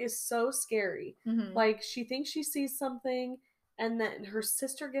part is so scary. Mhm. Like, she thinks she sees something, and then her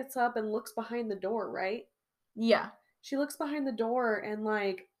sister gets up and looks behind the door, right? Yeah. She looks behind the door, and,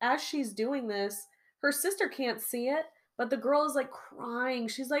 like, as she's doing this, her sister can't see it, but the girl is, like, crying.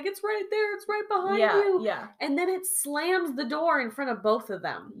 She's like, it's right there. It's right behind you. Yeah. And then it slams the door in front of both of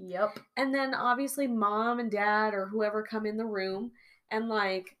them. Yep. And then, obviously, mom and dad or whoever come in the room, and,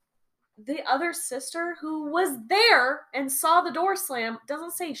 like, the other sister who was there and saw the door slam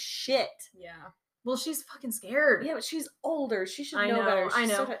doesn't say shit. Yeah. Well, she's fucking scared. Yeah, but she's older. She should I know know, better. I She's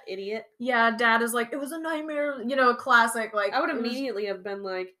know. such an idiot. Yeah, dad is like, it was a nightmare. You know, a classic. Like, I would it was- immediately have been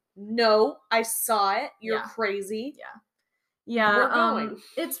like, no, I saw it. You're Yeah. crazy. Yeah, We're going.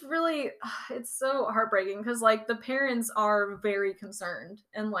 it's really, it's so heartbreaking because like the parents are very concerned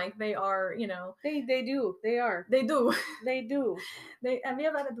and like they are, you know, They do. They are. they do. They do. They have you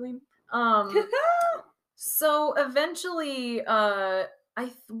ever had a dream? So eventually,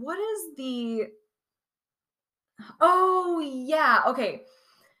 what is the? Oh yeah, okay.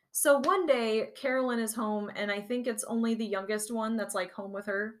 So one day Carolyn is home and I think it's only the youngest one that's like home with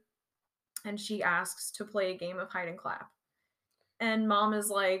her, and she asks to play a game of hide and clap. And mom is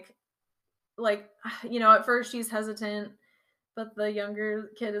like, you know, at first she's hesitant, but the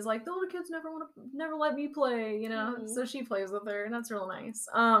younger kid is like, the older kids never let me play, you know. Mhm. So she plays with her, and that's real nice.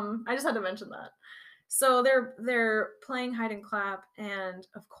 I just had to mention that. So they're playing hide and clap, and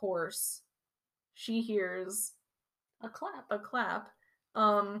of course, she hears A clap. a clap.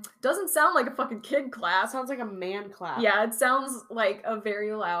 Doesn't sound like a fucking kid That clap. sounds like a man clap. Yeah, it sounds like a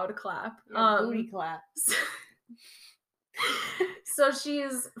very loud clap. Yeah, booty clap. So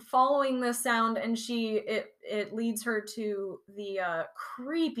she's following this sound, and it leads her to the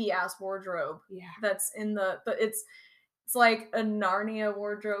creepy ass wardrobe Yeah. that's in the it's like a Narnia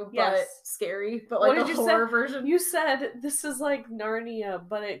wardrobe, but Yes. scary, but What like did a you horror say? version. You said this is like Narnia,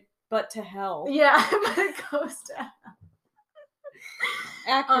 but to hell. Yeah, but it goes to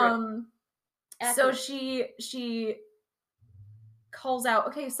Accurate. So Accurate. she calls out,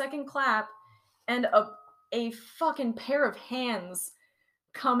 okay, second clap, and a fucking pair of hands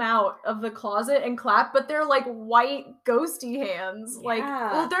come out of the closet and clap, but they're like white ghosty hands. Like,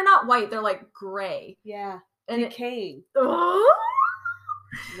 Yeah. well, they're not white, they're like gray. Yeah. And Decaying.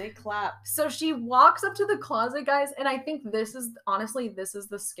 They clap. So she walks up to the closet, guys, and I think this is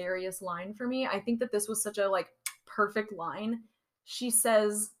the scariest line for me. I think that this was such a like perfect line. She's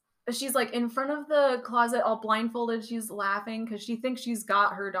like in front of the closet, all blindfolded. She's laughing because she thinks she's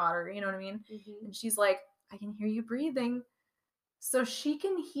got her daughter. You know what I mean? Mm-hmm. And she's like, I can hear you breathing. So she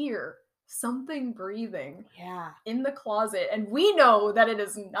can hear something breathing Yeah. in the closet, and we know that it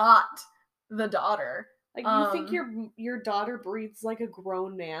is not the daughter. Like you think your daughter breathes like a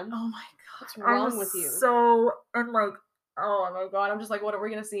grown man? Oh my god, What's wrong I was with you? So I'm like, oh my god, I'm just like, what are we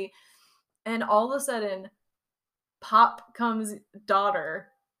gonna see? And all of a sudden, pop comes daughter,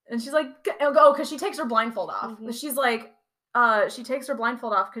 and she's like, oh, because she takes her blindfold off. Mhm. She's like, she takes her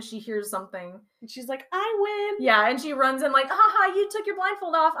blindfold off because she hears something. And she's like, I win. Yeah, and she runs in like, haha, you took your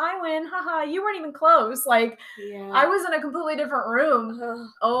blindfold off, I win, haha, you weren't even close. Like, Yeah. I was in a completely different room. Ugh.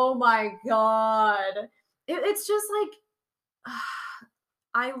 Oh my god. It's just like,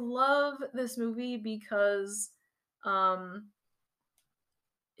 I love this movie because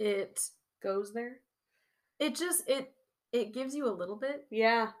it Goes there. it gives you a little bit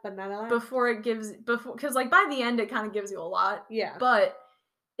Yeah, but not a lot. before because like by the end it kind of gives you a lot, Yeah. but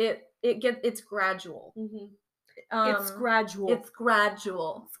it's gradual. Mm-hmm. It's gradual. It's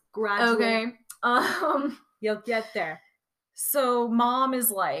gradual. gradual. Okay. You'll get there. So mom is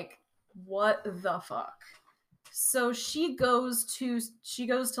like, what the fuck? So she goes to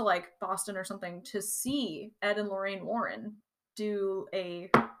like Boston or something to see Ed and Lorraine Warren do a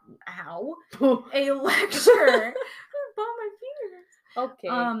lecture. Bump my fingers. Okay.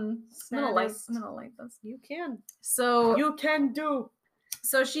 I'm gonna light this. You can. So You can do.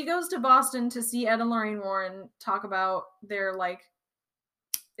 So she goes to Boston to see Ed and Lorraine Warren talk about their like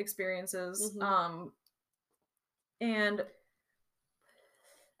experiences. Mhm. And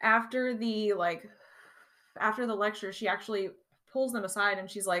after the lecture, she actually pulls them aside and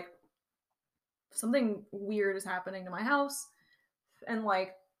she's like, something weird is happening to my house. And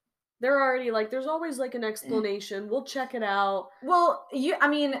like, They're already like, there's always like an explanation. We'll check it out. well,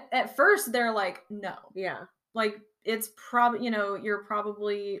 at first they're like, no. Yeah. Like, it's probably, you're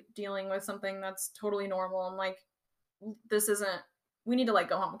probably dealing with something that's totally normal, and like, we need to like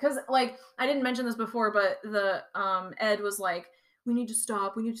go home. Because like, I didn't mention this before, but the Ed was like, we need to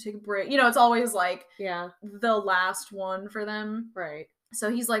stop, we need to take a break. You know, it's always like Yeah. the last one for them. Right. So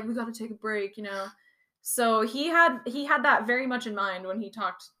he's like, we got to take a break, you know. So he had that very much in mind when he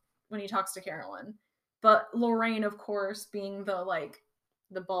talks to Carolyn. But Lorraine, of course, being the like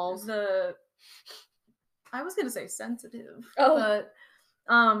The balls. I was gonna say sensitive. Oh.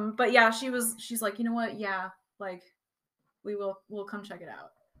 But yeah, she's like, you know what, yeah, like we'll come check it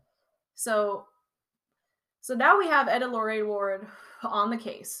out. So now we have Ed and Lorraine Ward on the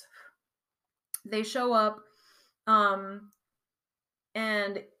case. They show up, and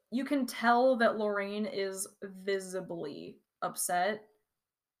you can tell that Lorraine is visibly upset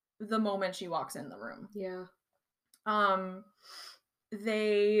the moment she walks in the room. Yeah.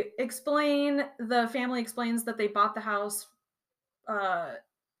 The family explains that they bought the house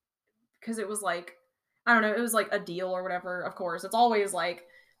because it was like, I don't know, it was like a deal or whatever. Of course, it's always like,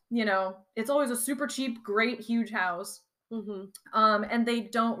 you know, it's always a super cheap, great, huge house. Mm-hmm. And they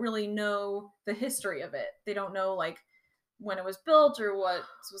don't really know the history of it. They don't know like when it was built or what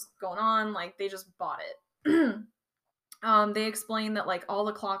was going on. Like they just bought it. They explain that like all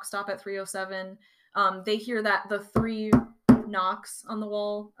the clocks stop at 3:07. They hear that the 3 knocks on the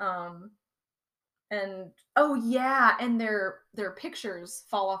wall. And oh yeah, and their pictures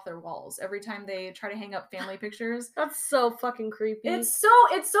fall off their walls every time they try to hang up family pictures. That's so fucking creepy. It's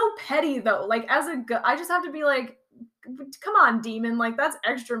so petty though. Like as I just have to be like, come on, demon. Like that's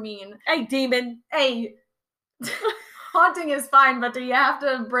extra mean. Hey, demon. Hey, haunting is fine, but do you have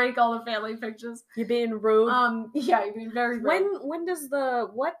to break all the family pictures? You're being rude. Yeah, you're being very rude. When does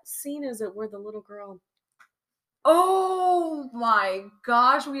what scene is it where the little girl? Oh my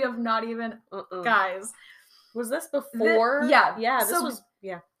gosh, we have not even guys. Was this before? Yeah. This was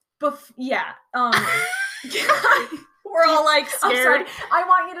yeah. We're all like scared. I'm sorry. I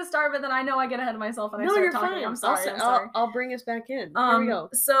want you to start, but then I know I get ahead of myself and I start talking. Fine. I'm sorry. I'll bring us back in. Here we go.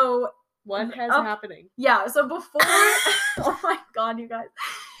 So what has happening? Yeah. So before, oh my god, you guys.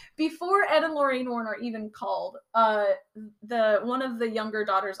 Before Ed and Lorraine Warren are even called, one of the younger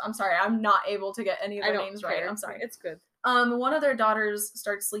daughters, I'm sorry, I'm not able to get any of their names right. I'm sorry. It's good. One of their daughters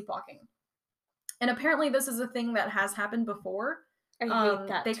starts sleepwalking. And apparently this is a thing that has happened before. I hate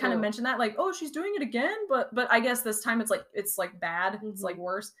that. They kind of mention that, like, oh, she's doing it again, but I guess this time it's like bad. Mm-hmm. It's like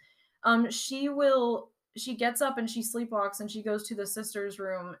worse. She gets up and she sleepwalks and she goes to the sister's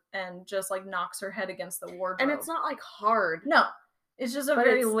room and just like knocks her head against the wardrobe. And it's not like hard. No. It's just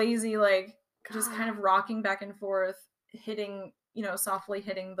very lazy, like, just kind of rocking back and forth, softly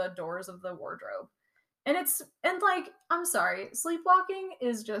hitting the doors of the wardrobe. And I'm sorry, sleepwalking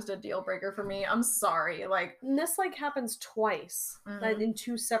is just a deal breaker for me. I'm sorry. Like, and this, like, happens twice, like, in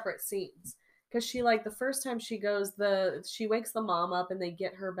 2 separate scenes. Because she, like, the first time she goes, she wakes the mom up and they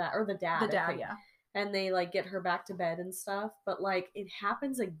get her back, or the dad. The dad, yeah. And they, like, get her back to bed and stuff. But, like, it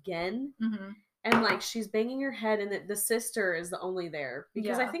happens again. Mm-hmm. And, like, she's banging her head, and the sister is the only there.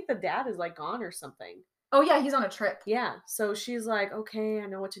 Because I think the dad is, like, gone or something. Oh, yeah, he's on a trip. Yeah. So she's like, okay, I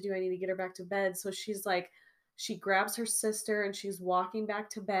know what to do. I need to get her back to bed. So she's like, she grabs her sister, and she's walking back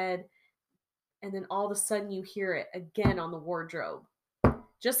to bed. And then all of a sudden, you hear it again on the wardrobe.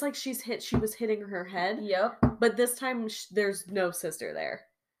 Just like she was hitting her head. Yep. But this time, there's no sister there.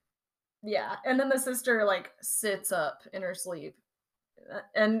 Yeah. And then the sister, like, sits up in her sleep.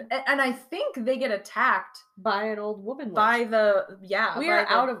 And I think they get attacked by an old woman. We are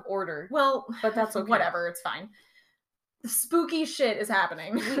out of order. Well, but that's okay. Whatever, it's fine. Spooky shit is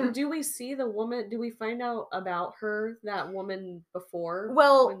happening. Do we see the woman? Do we find out about that woman before?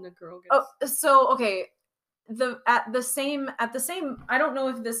 Well, when the girl gets... okay. At the same. I don't know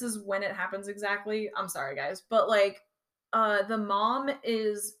if this is when it happens exactly. I'm sorry, guys, but like, the mom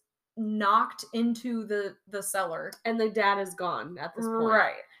is knocked into the cellar and the dad is gone at this point.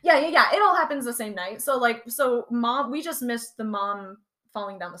 Right. Yeah. It all happens the same night. So mom, we just missed the mom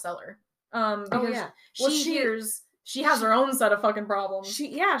falling down the cellar. Because she has her own set of fucking problems.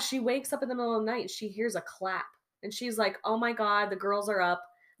 She wakes up in the middle of the night and she hears a clap and she's like, oh my god, the girls are up.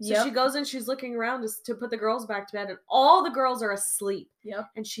 So she goes and she's looking around to put the girls back to bed and all the girls are asleep. Yep.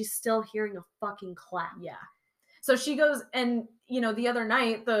 And she's still hearing a fucking clap. Yeah. So she goes and, the other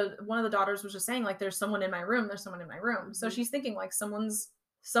night, one of the daughters was just saying, like, there's someone in my room. There's someone in my room. Mm-hmm. So she's thinking, like, someone is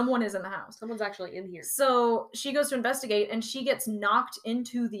in the house. Someone's actually in here. So she goes to investigate and she gets knocked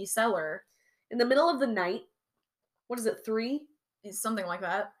into the cellar. In the middle of the night. What is it, 3? Something like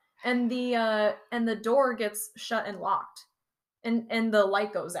that. And the door gets shut and locked. And the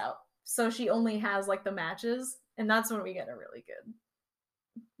light goes out. So she only has, like, the matches. And that's when we get a really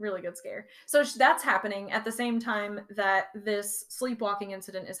good scare. So that's happening at the same time that this sleepwalking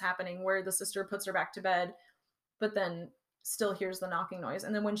incident is happening where the sister puts her back to bed, but then still hears the knocking noise.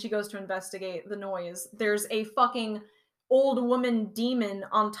 And then when she goes to investigate the noise, there's a fucking old woman demon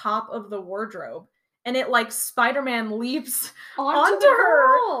on top of the wardrobe. And it like Spider-Man leaps onto the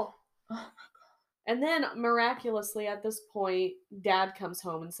her. girl. And then miraculously at this point, Dad comes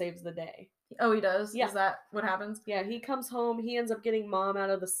home and saves the day. Oh, he does? Yeah. Is that what happens? Yeah, he comes home, he ends up getting Mom out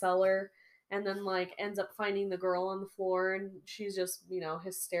of the cellar, and then like ends up finding the girl on the floor, and she's just, you know,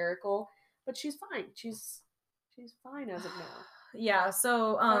 hysterical. But she's fine. She's fine as of now. Yeah,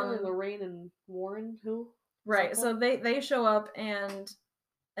 so Finally, Lorraine and Warren, who? Right. So they show up and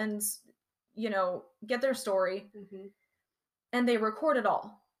you know, get their story, and they record it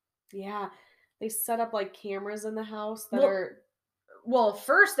all. Yeah, they set up like cameras in the house that Well, are. Well,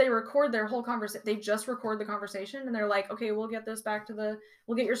 first they record their whole conversation. They just record the conversation, and they're like, "Okay, we'll get this back to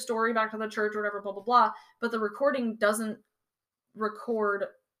we'll get your story back to the church or whatever, blah blah blah." But the recording doesn't record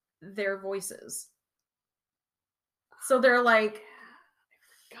their voices. So they're like,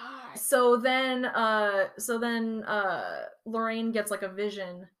 God. So then Lorraine gets like a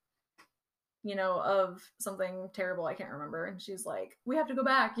vision, you know, of something terrible. I can't remember. And she's like, we have to go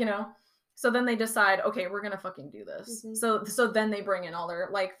back, you know? So then they decide, okay, we're going to fucking do this. So then they bring in all their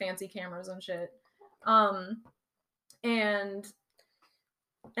like fancy cameras and shit. And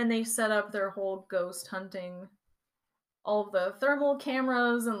they set up their whole ghost hunting, all of the thermal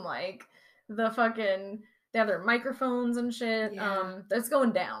cameras and like the fucking, they have their microphones and shit. Yeah. It's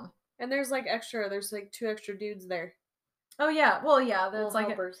going down. And there's like 2 extra dudes there. Oh yeah, well yeah, there's like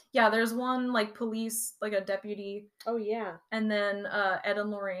helpers. there's one like police, like a deputy. Oh yeah. And then Ed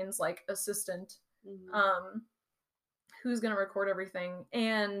and Lorraine's like assistant, who's gonna record everything,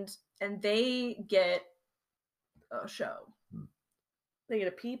 and they get a show. They get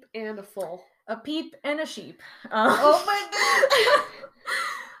a peep and a full. A peep and a sheep. Oh my god.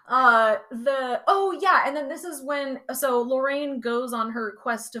 And then this is when Lorraine goes on her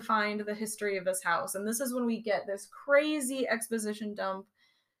quest to find the history of this house, and this is when we get this crazy exposition dump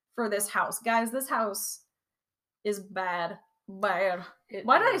for this house. Guys, this house is bad. Why did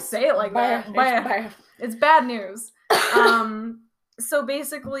I say it like that? Bad. It's bad news. So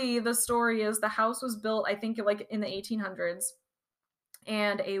basically the story is the house was built, I think, like in the 1800s,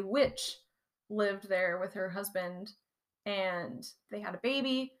 and a witch lived there with her husband, and they had a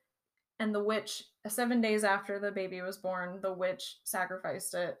baby. And the witch, 7 days after the baby was born, the witch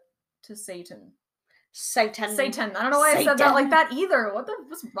sacrificed it to Satan. Satan. I don't know why I said that like that either.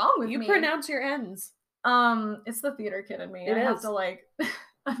 What's wrong with me? You pronounce your N's. It's the theater kid in me. I have to like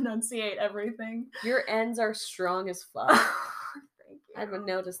enunciate everything. Your N's are strong as fuck. Thank you. I've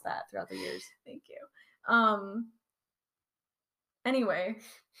noticed that throughout the years. Thank you. Anyway,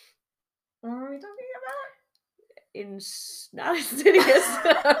 what were we talking about? Not insidious.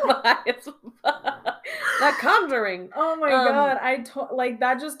 That Conjuring. Oh my god, like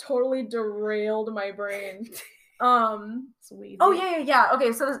that just totally derailed my brain. Sweet. Oh yeah.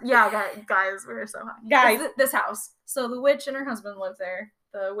 Okay, so guys, we're so high. Guys, this house. So the witch and her husband lived there.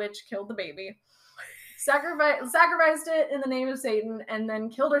 The witch killed the baby, sacrificed it in the name of Satan, and then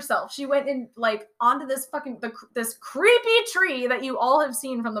killed herself. She went in like onto this this creepy tree that you all have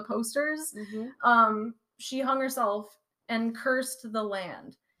seen from the posters. She hung herself and cursed the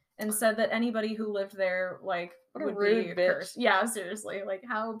land and said that anybody who lived there like would be cursed. Yeah, seriously, like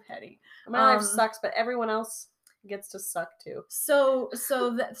how petty. My life sucks, but everyone else gets to suck too. So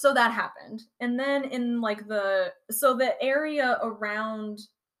that happened, and then in like the area around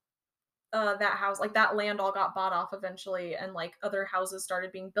that house, like that land all got bought off eventually, and like other houses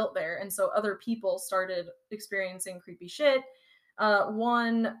started being built there, and so other people started experiencing creepy shit.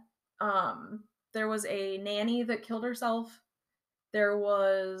 There was a nanny that killed herself. There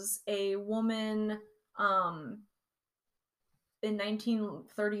was a woman in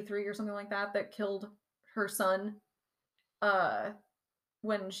 1933 or something like that killed her son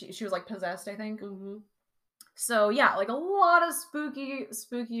when she was like possessed, I think. So yeah, like a lot of spooky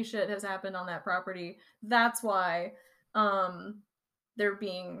shit has happened on that property. That's why they're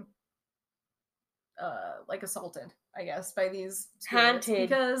being like assaulted, I guess, by these spirits,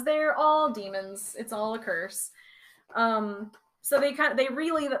 because they're all demons. It's all a curse. So they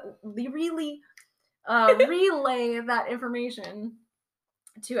really relay that information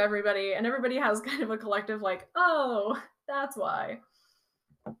to everybody, and everybody has kind of a collective like, oh, that's why.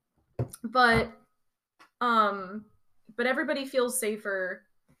 But everybody feels safer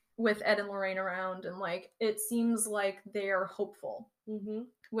with Ed and Lorraine around, and like it seems like they are hopeful,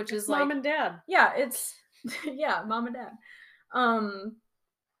 which is like mom and dad. Yeah, it's mom and dad.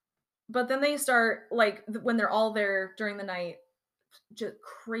 But then they start like when they're all there during the night, just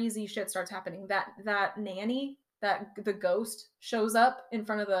crazy shit starts happening. That nanny that the ghost shows up in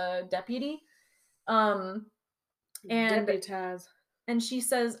front of the deputy. And Deputize. and she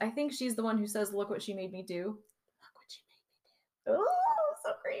says, I think she's the one who says, "Look what she made me do." Look what she made me do. Oh,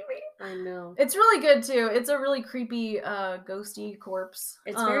 so creepy. I know. It's really good too. It's a really creepy, ghosty corpse.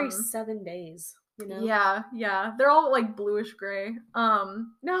 It's very 7 days, you know? Yeah. They're all like bluish gray.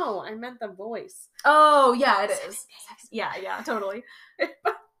 No, I meant the voice. Oh yeah, it 7 is. days. Yeah, totally.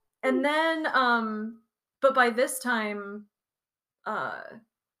 And then, but by this time,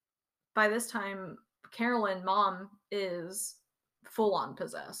 Carolyn, mom, is full on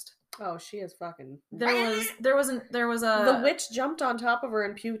possessed. Oh, she is fucking. There was a The witch jumped on top of her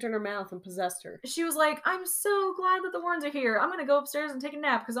and puked in her mouth and possessed her. She was like, "I'm so glad that the Warrens are here. I'm gonna go upstairs and take a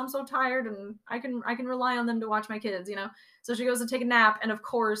nap because I'm so tired and I can rely on them to watch my kids, you know." So she goes to take a nap, and of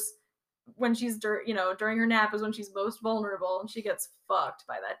course, when she's during her nap is when she's most vulnerable, and she gets fucked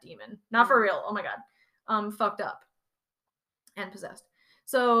by that demon. Not for real. Oh my god, fucked up and possessed.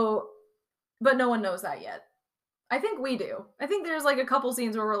 So, but no one knows that yet. I think we do. I think there's like a couple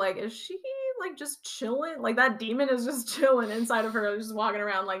scenes where we're like, is she like just chilling? Like that demon is just chilling inside of her, just walking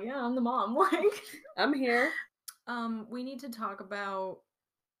around like, yeah, I'm the mom. Like, I'm here. We need to talk about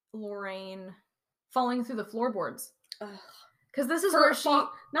Lorraine falling through the floorboards. Because this is where she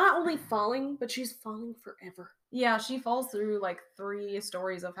not only falling, but she's falling forever. Yeah, she falls through like 3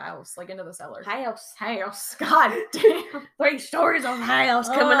 stories of house, like into the cellar. House. God damn. 3 stories of house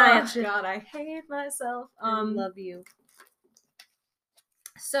coming at you. God, I hate myself. I love you.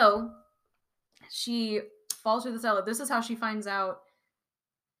 So she falls through the cellar. This is how she finds out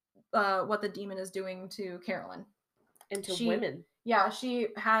what the demon is doing to Carolyn. And to women. Yeah, she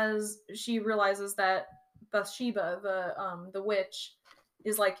realizes that Bathsheba, the witch,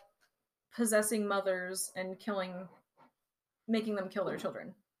 is like possessing mothers and making them kill their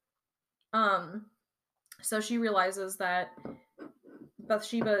children. So she realizes that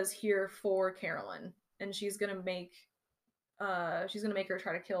Bathsheba is here for Carolyn, and she's gonna make her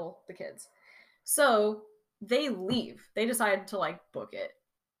try to kill the kids. So they leave. They decide to like book it,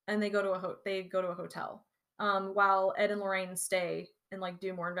 and they go to a hotel. While Ed and Lorraine stay and like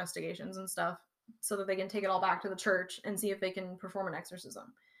do more investigations and stuff, so that they can take it all back to the church and see if they can perform an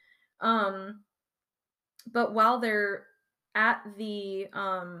exorcism. But while they're at the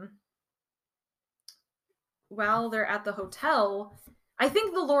hotel, I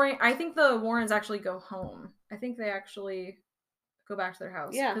think the Warrens actually go home. I think they actually go back to their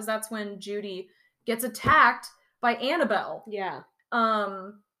house. Yeah. Because that's when Judy gets attacked by Annabelle. Yeah.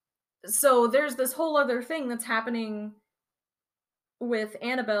 So there's this whole other thing that's happening with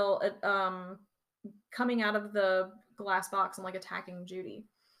Annabelle coming out of the glass box and like attacking Judy.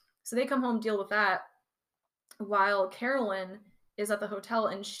 So they come home, deal with that, while Carolyn is at the hotel,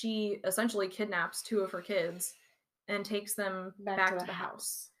 and she essentially kidnaps 2 of her kids and takes them back to the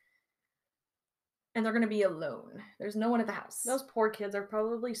house. And they're going to be alone. There's no one at the house. Those poor kids are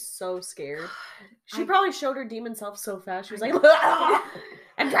probably so scared. She probably showed her demon self so fast. She was like,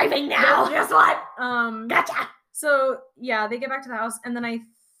 I'm driving now. Guess what? Gotcha. So, yeah, they get back to the house, and then I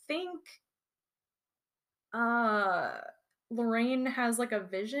think Lorraine has like a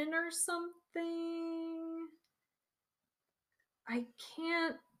vision or something. I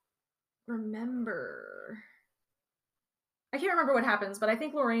can't remember what happens, but I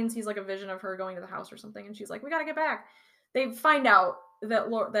think Lorraine sees like a vision of her going to the house or something, and she's like, we gotta get back. They find out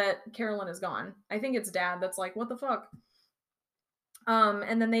that Carolyn is gone. I think it's Dad that's like, what the fuck?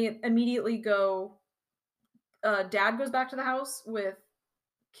 And then they immediately go, Dad goes back to the house with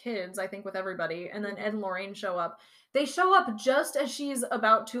kids, I think with everybody, and then Ed and Lorraine show up. They show up just as she's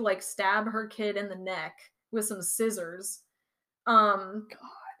about to like stab her kid in the neck with some scissors. God.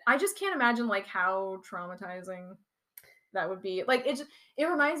 I just can't imagine like how traumatizing that would be. Like it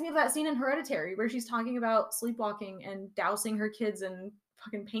reminds me of that scene in Hereditary where she's talking about sleepwalking and dousing her kids in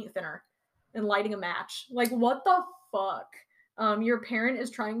fucking paint thinner and lighting a match. Like, what the fuck? Your parent is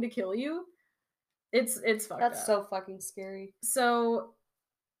trying to kill you. It's fucked up. That's so fucking scary. So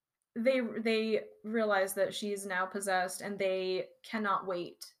they realize that she's now possessed, and they cannot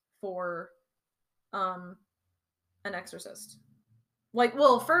wait for an exorcist. Like,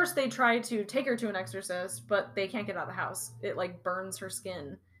 well, first they try to take her to an exorcist, but they can't get out of the house. It like burns her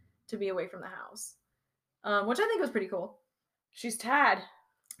skin to be away from the house, which I think was pretty cool. She's tied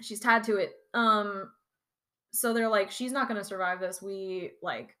to it. So they're like, she's not gonna survive this. We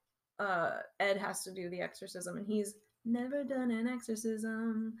like Ed has to do the exorcism, and he's never done an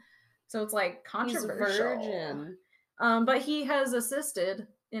exorcism, so it's like controversial. He's a virgin. But he has assisted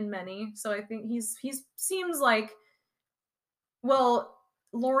in many, so I think he seems like, well,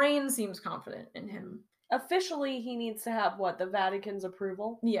 Lorraine seems confident in him. officially he needs to have the Vatican's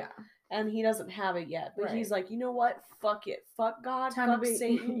approval, Yeah. and he doesn't have it yet. But he's Right. like, you know what? Fuck it. Fuck God. Time to fuck be-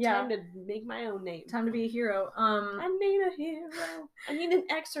 Satan. yeah. Time to make my own name. Time to be a hero. I need a hero. I need an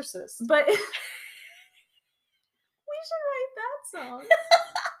exorcist. But we should write that song.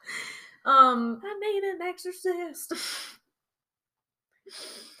 I need an exorcist.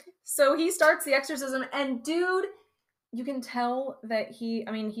 So he starts the exorcism, and dude, you can tell that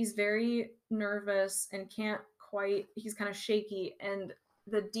he's very nervous and he's kind of shaky, and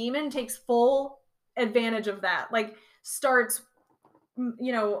the demon takes full advantage of that. Like, starts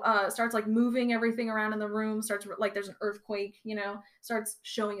like moving everything around in the room, starts like there's an earthquake, starts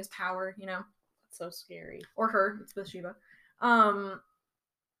showing his power, That's so scary. Or her, it's Bathsheba.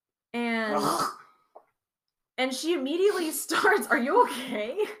 And she immediately starts, are you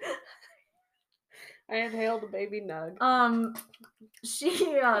okay? I inhaled a baby nug.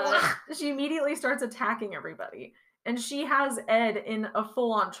 She immediately starts attacking everybody. And she has Ed in a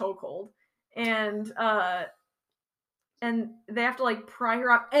full-on chokehold. And they have to like pry her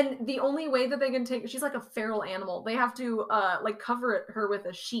up. And the only way that they can she's like a feral animal. They have to like cover her with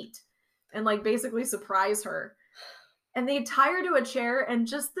a sheet and like basically surprise her. And they tie her to a chair, and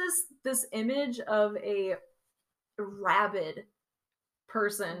just this image of a rabid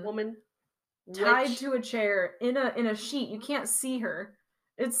Woman tied to a chair in a sheet. You can't see her.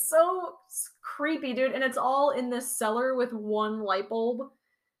 It's so creepy, dude. And it's all in this cellar with one light bulb.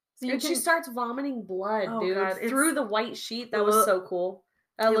 So she starts vomiting blood, dude, God, through the white sheet. That was so cool.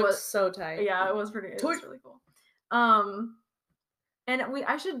 That looked so tight. Yeah, it was really cool. And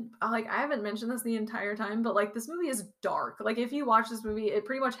I haven't mentioned this the entire time, but like this movie is dark. Like if you watch this movie, it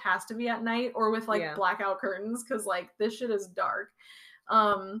pretty much has to be at night or with like blackout curtains, because like this shit is dark.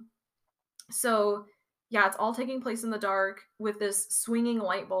 So yeah, it's all taking place in the dark with this swinging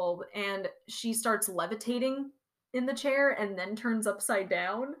light bulb, and she starts levitating in the chair and then turns upside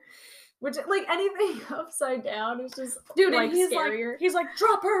down. Which, like, anything upside down is just, dude, like, and he's scarier. He's like,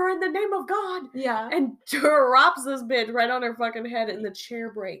 drop her in the name of God! Yeah. And drops this bitch right on her fucking head, and the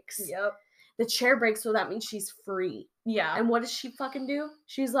chair breaks. Yep. The chair breaks, so that means she's free. Yeah. And what does she fucking do?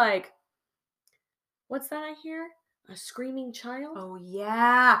 She's like, what's that I hear? A screaming child? Oh,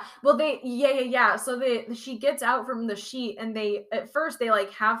 yeah. Well, yeah. So she gets out from the sheet, and at first, they,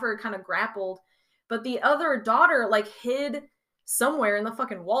 like, have her kind of grappled, but the other daughter, like, hid somewhere in the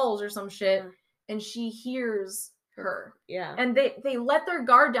fucking walls or some shit, and she hears her. Yeah. And they let their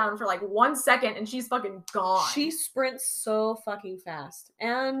guard down for like 1 second, and she's fucking gone. She sprints so fucking fast,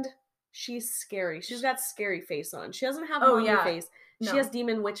 and she's scary. She's got scary face on. She doesn't have mommy face. No. She has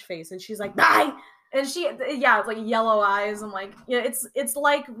demon witch face, and she's like, bye! And it's like yellow eyes, and like, yeah, it's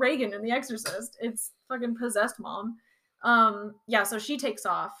like Reagan in The Exorcist. It's fucking possessed mom. Yeah, so she takes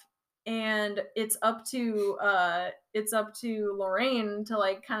off, and it's up to Lorraine to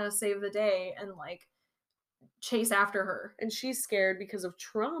like kind of save the day and like chase after her. And she's scared because of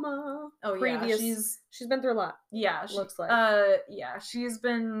trauma. Oh yeah, she's been through a lot. Yeah, looks like. Yeah, she's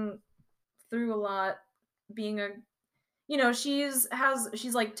been through a lot. Being she's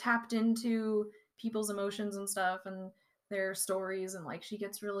like tapped into people's emotions and stuff and their stories, and like she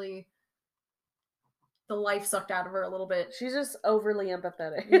gets really the life sucked out of her a little bit. She's just overly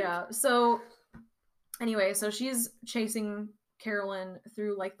empathetic. Yeah. So anyway, so she's chasing Carolyn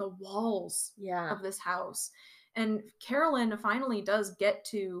through like the walls of this house. And Carolyn finally does get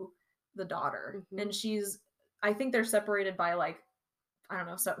to the daughter. Mm-hmm. And I think they're separated by like, I don't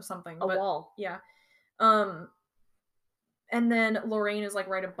know, something. A wall. Yeah. And then Lorraine is like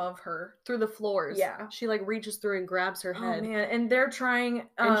right above her. Through the floors. Yeah. She like reaches through and grabs her head. Oh man, and they're trying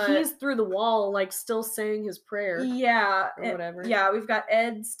and he's through the wall, like still saying his prayer. Yeah. Or whatever. Yeah, we've got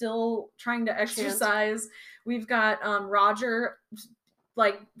Ed still trying to exercise. We've got Roger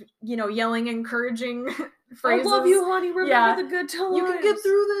like, yelling encouraging phrases. I love you, honey. Remember the good times. You can get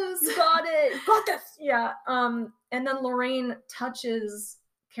through this. You got it. You got this. Yeah. And then Lorraine touches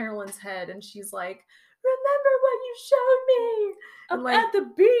Carolyn's head, and she's like, remember what you showed me and, like, at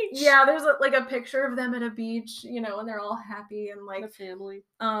the beach. Yeah, there's a picture of them at a beach, and they're all happy and like the family.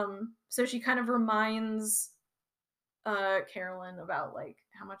 So she kind of reminds Carolyn about like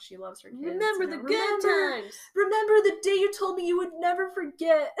how much she loves her kids. Remember the good times. Remember the day you told me you would never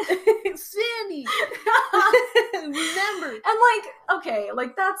forget. Sandy. Remember. And like, okay,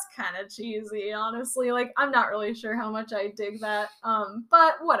 like that's kind of cheesy, honestly. Like, I'm not really sure how much I dig that.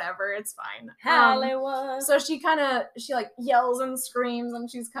 But whatever, it's fine. Hollywood. So she like yells and screams, and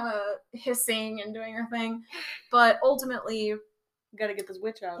she's kind of hissing and doing her thing. But ultimately, gotta get this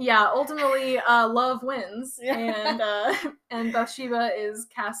witch out. Yeah, ultimately, love wins, and Bathsheba is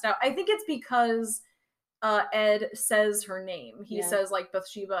cast out. I think it's because Ed says her name. He Yeah. says like,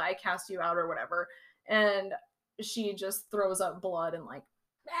 Bathsheba, I cast you out or whatever, and she just throws up blood and like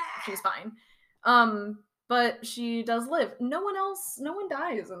she's fine. But she does live. No one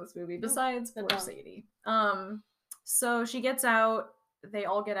dies in this movie besides the poor dog. Sadie. So she gets out, they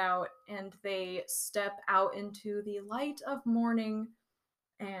all get out, and they step out into the light of morning,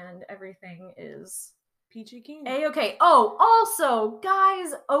 and everything is Peachy Keen. A-okay. Oh, also,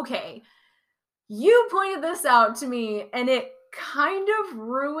 guys, okay. You pointed this out to me, and it kind of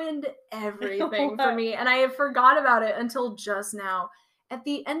ruined everything for What? me, and I forgot about it until just now. At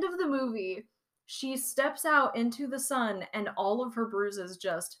the end of the movie, she steps out into the sun, and all of her bruises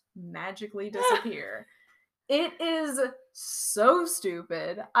just magically disappear. It is so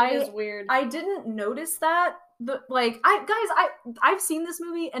stupid. It is weird. I didn't notice that. I've seen this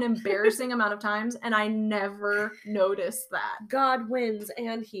movie an embarrassing amount of times, and I never noticed that. God wins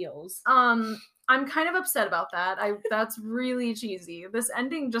and heals. I'm kind of upset about that. That's really cheesy. This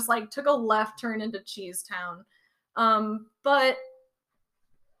ending just like took a left turn into Cheese Town. But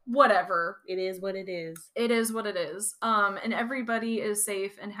whatever. It is what it is. It is what it is. And everybody is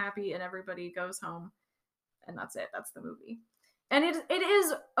safe and happy, and everybody goes home, and that's it. That's the movie. And it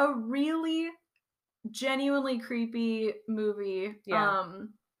is a really genuinely creepy movie. Yeah.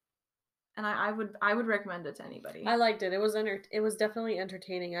 And I would recommend it to anybody. I liked it. It was definitely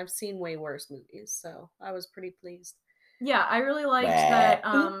entertaining. I've seen way worse movies, so I was pretty pleased. Yeah, I really liked that.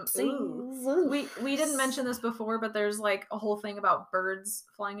 Oopsies. We didn't mention this before, but there's like a whole thing about birds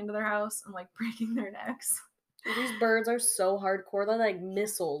flying into their house and like breaking their necks. These birds are so hardcore. They're like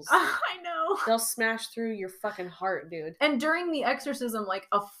missiles. I know. They'll smash through your fucking heart, dude. And during the exorcism, like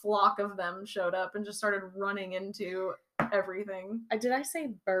a flock of them showed up and just started running into everything. Did I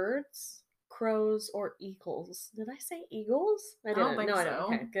say birds, crows, or eagles? Did I say eagles? I don't didn't. think No, I so.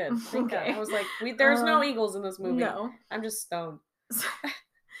 didn't. Okay, good. Thank God. Okay. I was like, there's no eagles in this movie. No. I'm just stoned.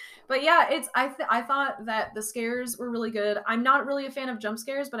 But yeah, I thought that the scares were really good. I'm not really a fan of jump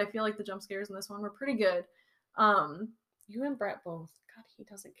scares, but I feel like the jump scares in this one were pretty good. You and Brett both. God, he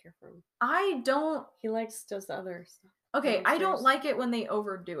doesn't care for him. I don't. He likes just the other stuff. Okay, I don't scares. like it when they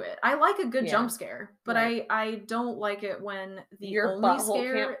overdo it. I like a good Yeah. jump scare, but Right. I don't like it when the Your only butthole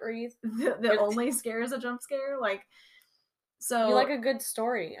scare can't breathe. the only scare is a jump scare. Like, so You like a good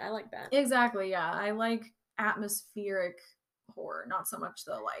story. I like that. exactly, yeah. I like atmospheric horror, not so much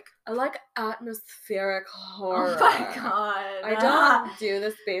the like. I like atmospheric horror. Oh my god! I don't do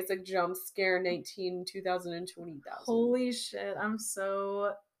this basic jump scare 2000 and 20,000. Holy shit! I'm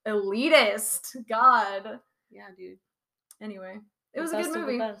so elitist. God. Yeah, dude. Anyway, it The was a best good of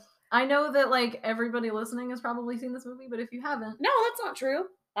the movie. best. I know that like everybody listening has probably seen this movie, but if you haven't, No, that's not true.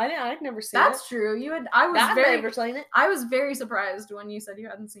 I'd never seen that's it. true. You had. I've never seen it. I was very surprised when you said you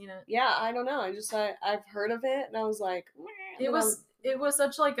hadn't seen it. Yeah, I don't know. I've heard of it, and I was like, meh. And It then was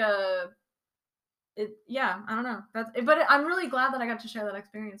such like a. Yeah, I don't know. But I'm really glad that I got to share that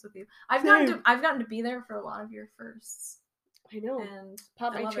experience with you. I've gotten to be there for a lot of your firsts, I know. and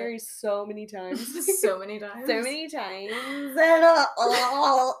Pop I my love it. cherry so many times. so many times. So many times.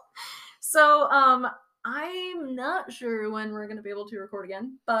 So I'm not sure when we're gonna be able to record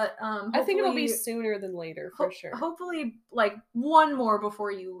again, but I think it'll be hopefully- sooner than later for sure. Hopefully, like one more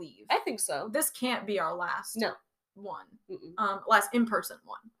before you leave. I think so. This can't be our last No. one. Mm-mm. Last in-person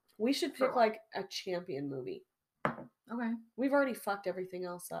one. We should For pick what? like a champion movie. Okay. We've already fucked everything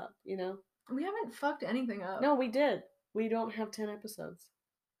else up, you know? We haven't fucked anything up. No, we did. We don't have 10 episodes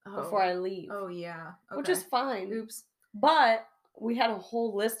before I leave. Oh yeah. Okay. Which is fine. Oops. But we had a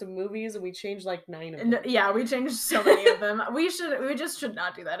whole list of movies and we changed like 9 of them. Yeah, we changed so many of them. We just should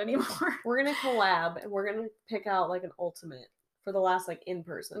not do that anymore. We're gonna collab and we're gonna pick out like an ultimate for the last like in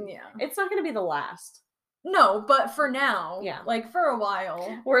person. Yeah. It's not gonna be the last. No, but for now, Yeah. like for a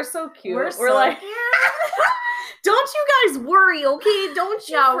while. We're so cute. We're We're so like, cute. don't you guys worry, okay? Don't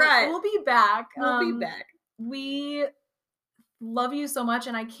you Yeah, fret. we'll be back. We'll be back. We love you so much,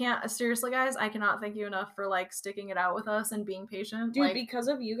 and I can't seriously, guys. I cannot thank you enough for like sticking it out with us and being patient. Dude, like, because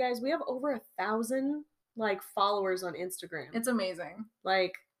of you guys, we have over 1,000 like followers on Instagram. it's amazing.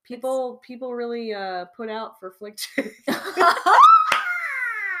 Like people really put out for Flick Chick.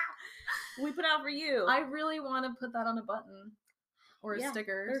 We put out for you. I really want to put that on a button or a Yeah,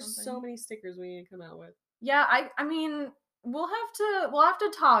 sticker. Or There's something. so many stickers we need to come out with. Yeah, I mean, we'll have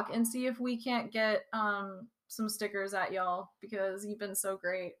to talk and see if we can't get some stickers at y'all because you've been so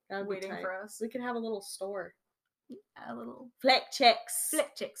great That'd be waiting tight. for us. We could have a little store. A little Flick Chicks.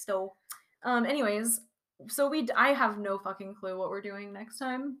 flick chick store. Anyways, So I have no fucking clue what we're doing next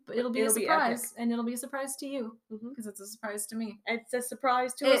time, but it'll be a It'll be surprise, and it'll be a surprise to you Mhm. because it's a surprise to me. It's a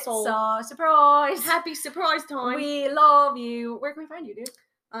surprise to us all. It's a surprise. Happy surprise time. We love you. Where can we find you, dude?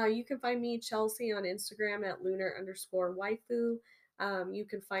 You can find me, Chelsea, on Instagram at lunar_waifu. You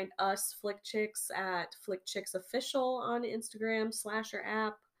can find us, Flick Chicks, at Flick Chicks Official on Instagram /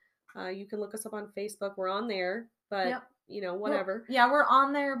 app. You can look us up on Facebook. We're on there, but Yep. you know, whatever. We're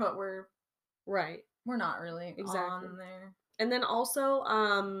on there, but we're not really Exactly. on there. And then also,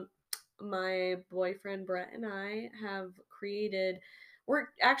 my boyfriend Brett and I have created. We're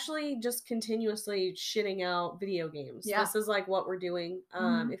actually just continuously shitting out video games. Yeah. This is like what we're doing.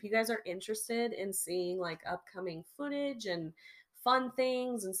 Mhm. If you guys are interested in seeing like upcoming footage and fun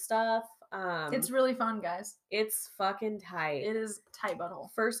things and stuff, It's really fun, guys. it's fucking tight. It is tight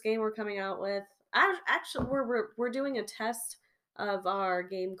butthole. First game we're coming out with. Actually, we're doing a test of our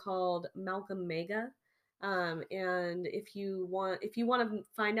game called Malcolm Mega. And if you want to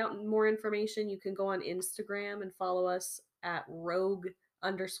find out more information, you can go on Instagram and follow us at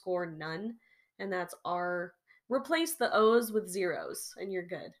rogue_none, and that's our. Replace the O's with zeros, and you're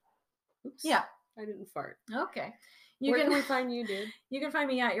good. Oops. Yeah. I didn't fart. Okay. Where can we find you, dude? You can find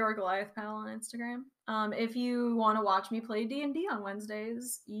me at Your Goliath Pal on Instagram. If you want to watch me play D&D on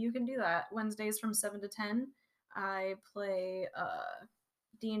Wednesdays, you can do that. Wednesdays from 7 to 10, I play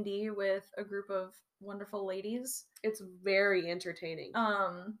D&D with a group of wonderful ladies. It's very entertaining.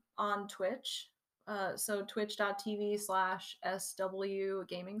 On Twitch. So twitch.tv/SW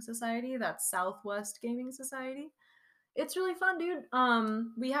Gaming Society. That's Southwest Gaming Society. It's really fun, dude.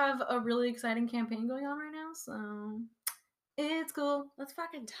 We have a really exciting campaign going on right now, so it's cool. That's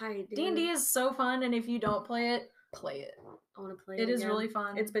fucking tight, dude. D&D is so fun, and if you don't play it, play it. I want to play it. It is again. really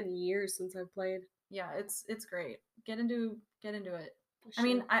fun. It's been years since I've played. Yeah, it's great. Get into it. Shit. I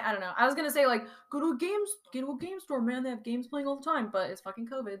mean, I don't know. I was gonna say like go to a game store, man. They have games playing all the time, but it's fucking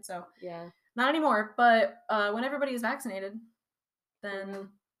COVID, so yeah, not anymore. But when everybody is vaccinated, then Mhm.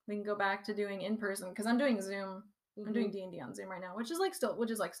 we can go back to doing in person. Because I'm doing Zoom. I'm Mhm. doing D&D on Zoom right now, which is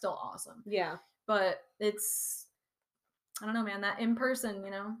still awesome. Yeah, But it's, I don't know, man. That in person,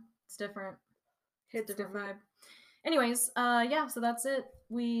 it's different. It's a different vibe. Anyways, yeah. So that's it.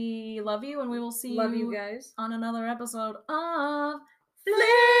 We love you, and we will see love you guys on another episode of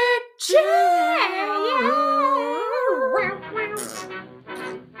Flick Check.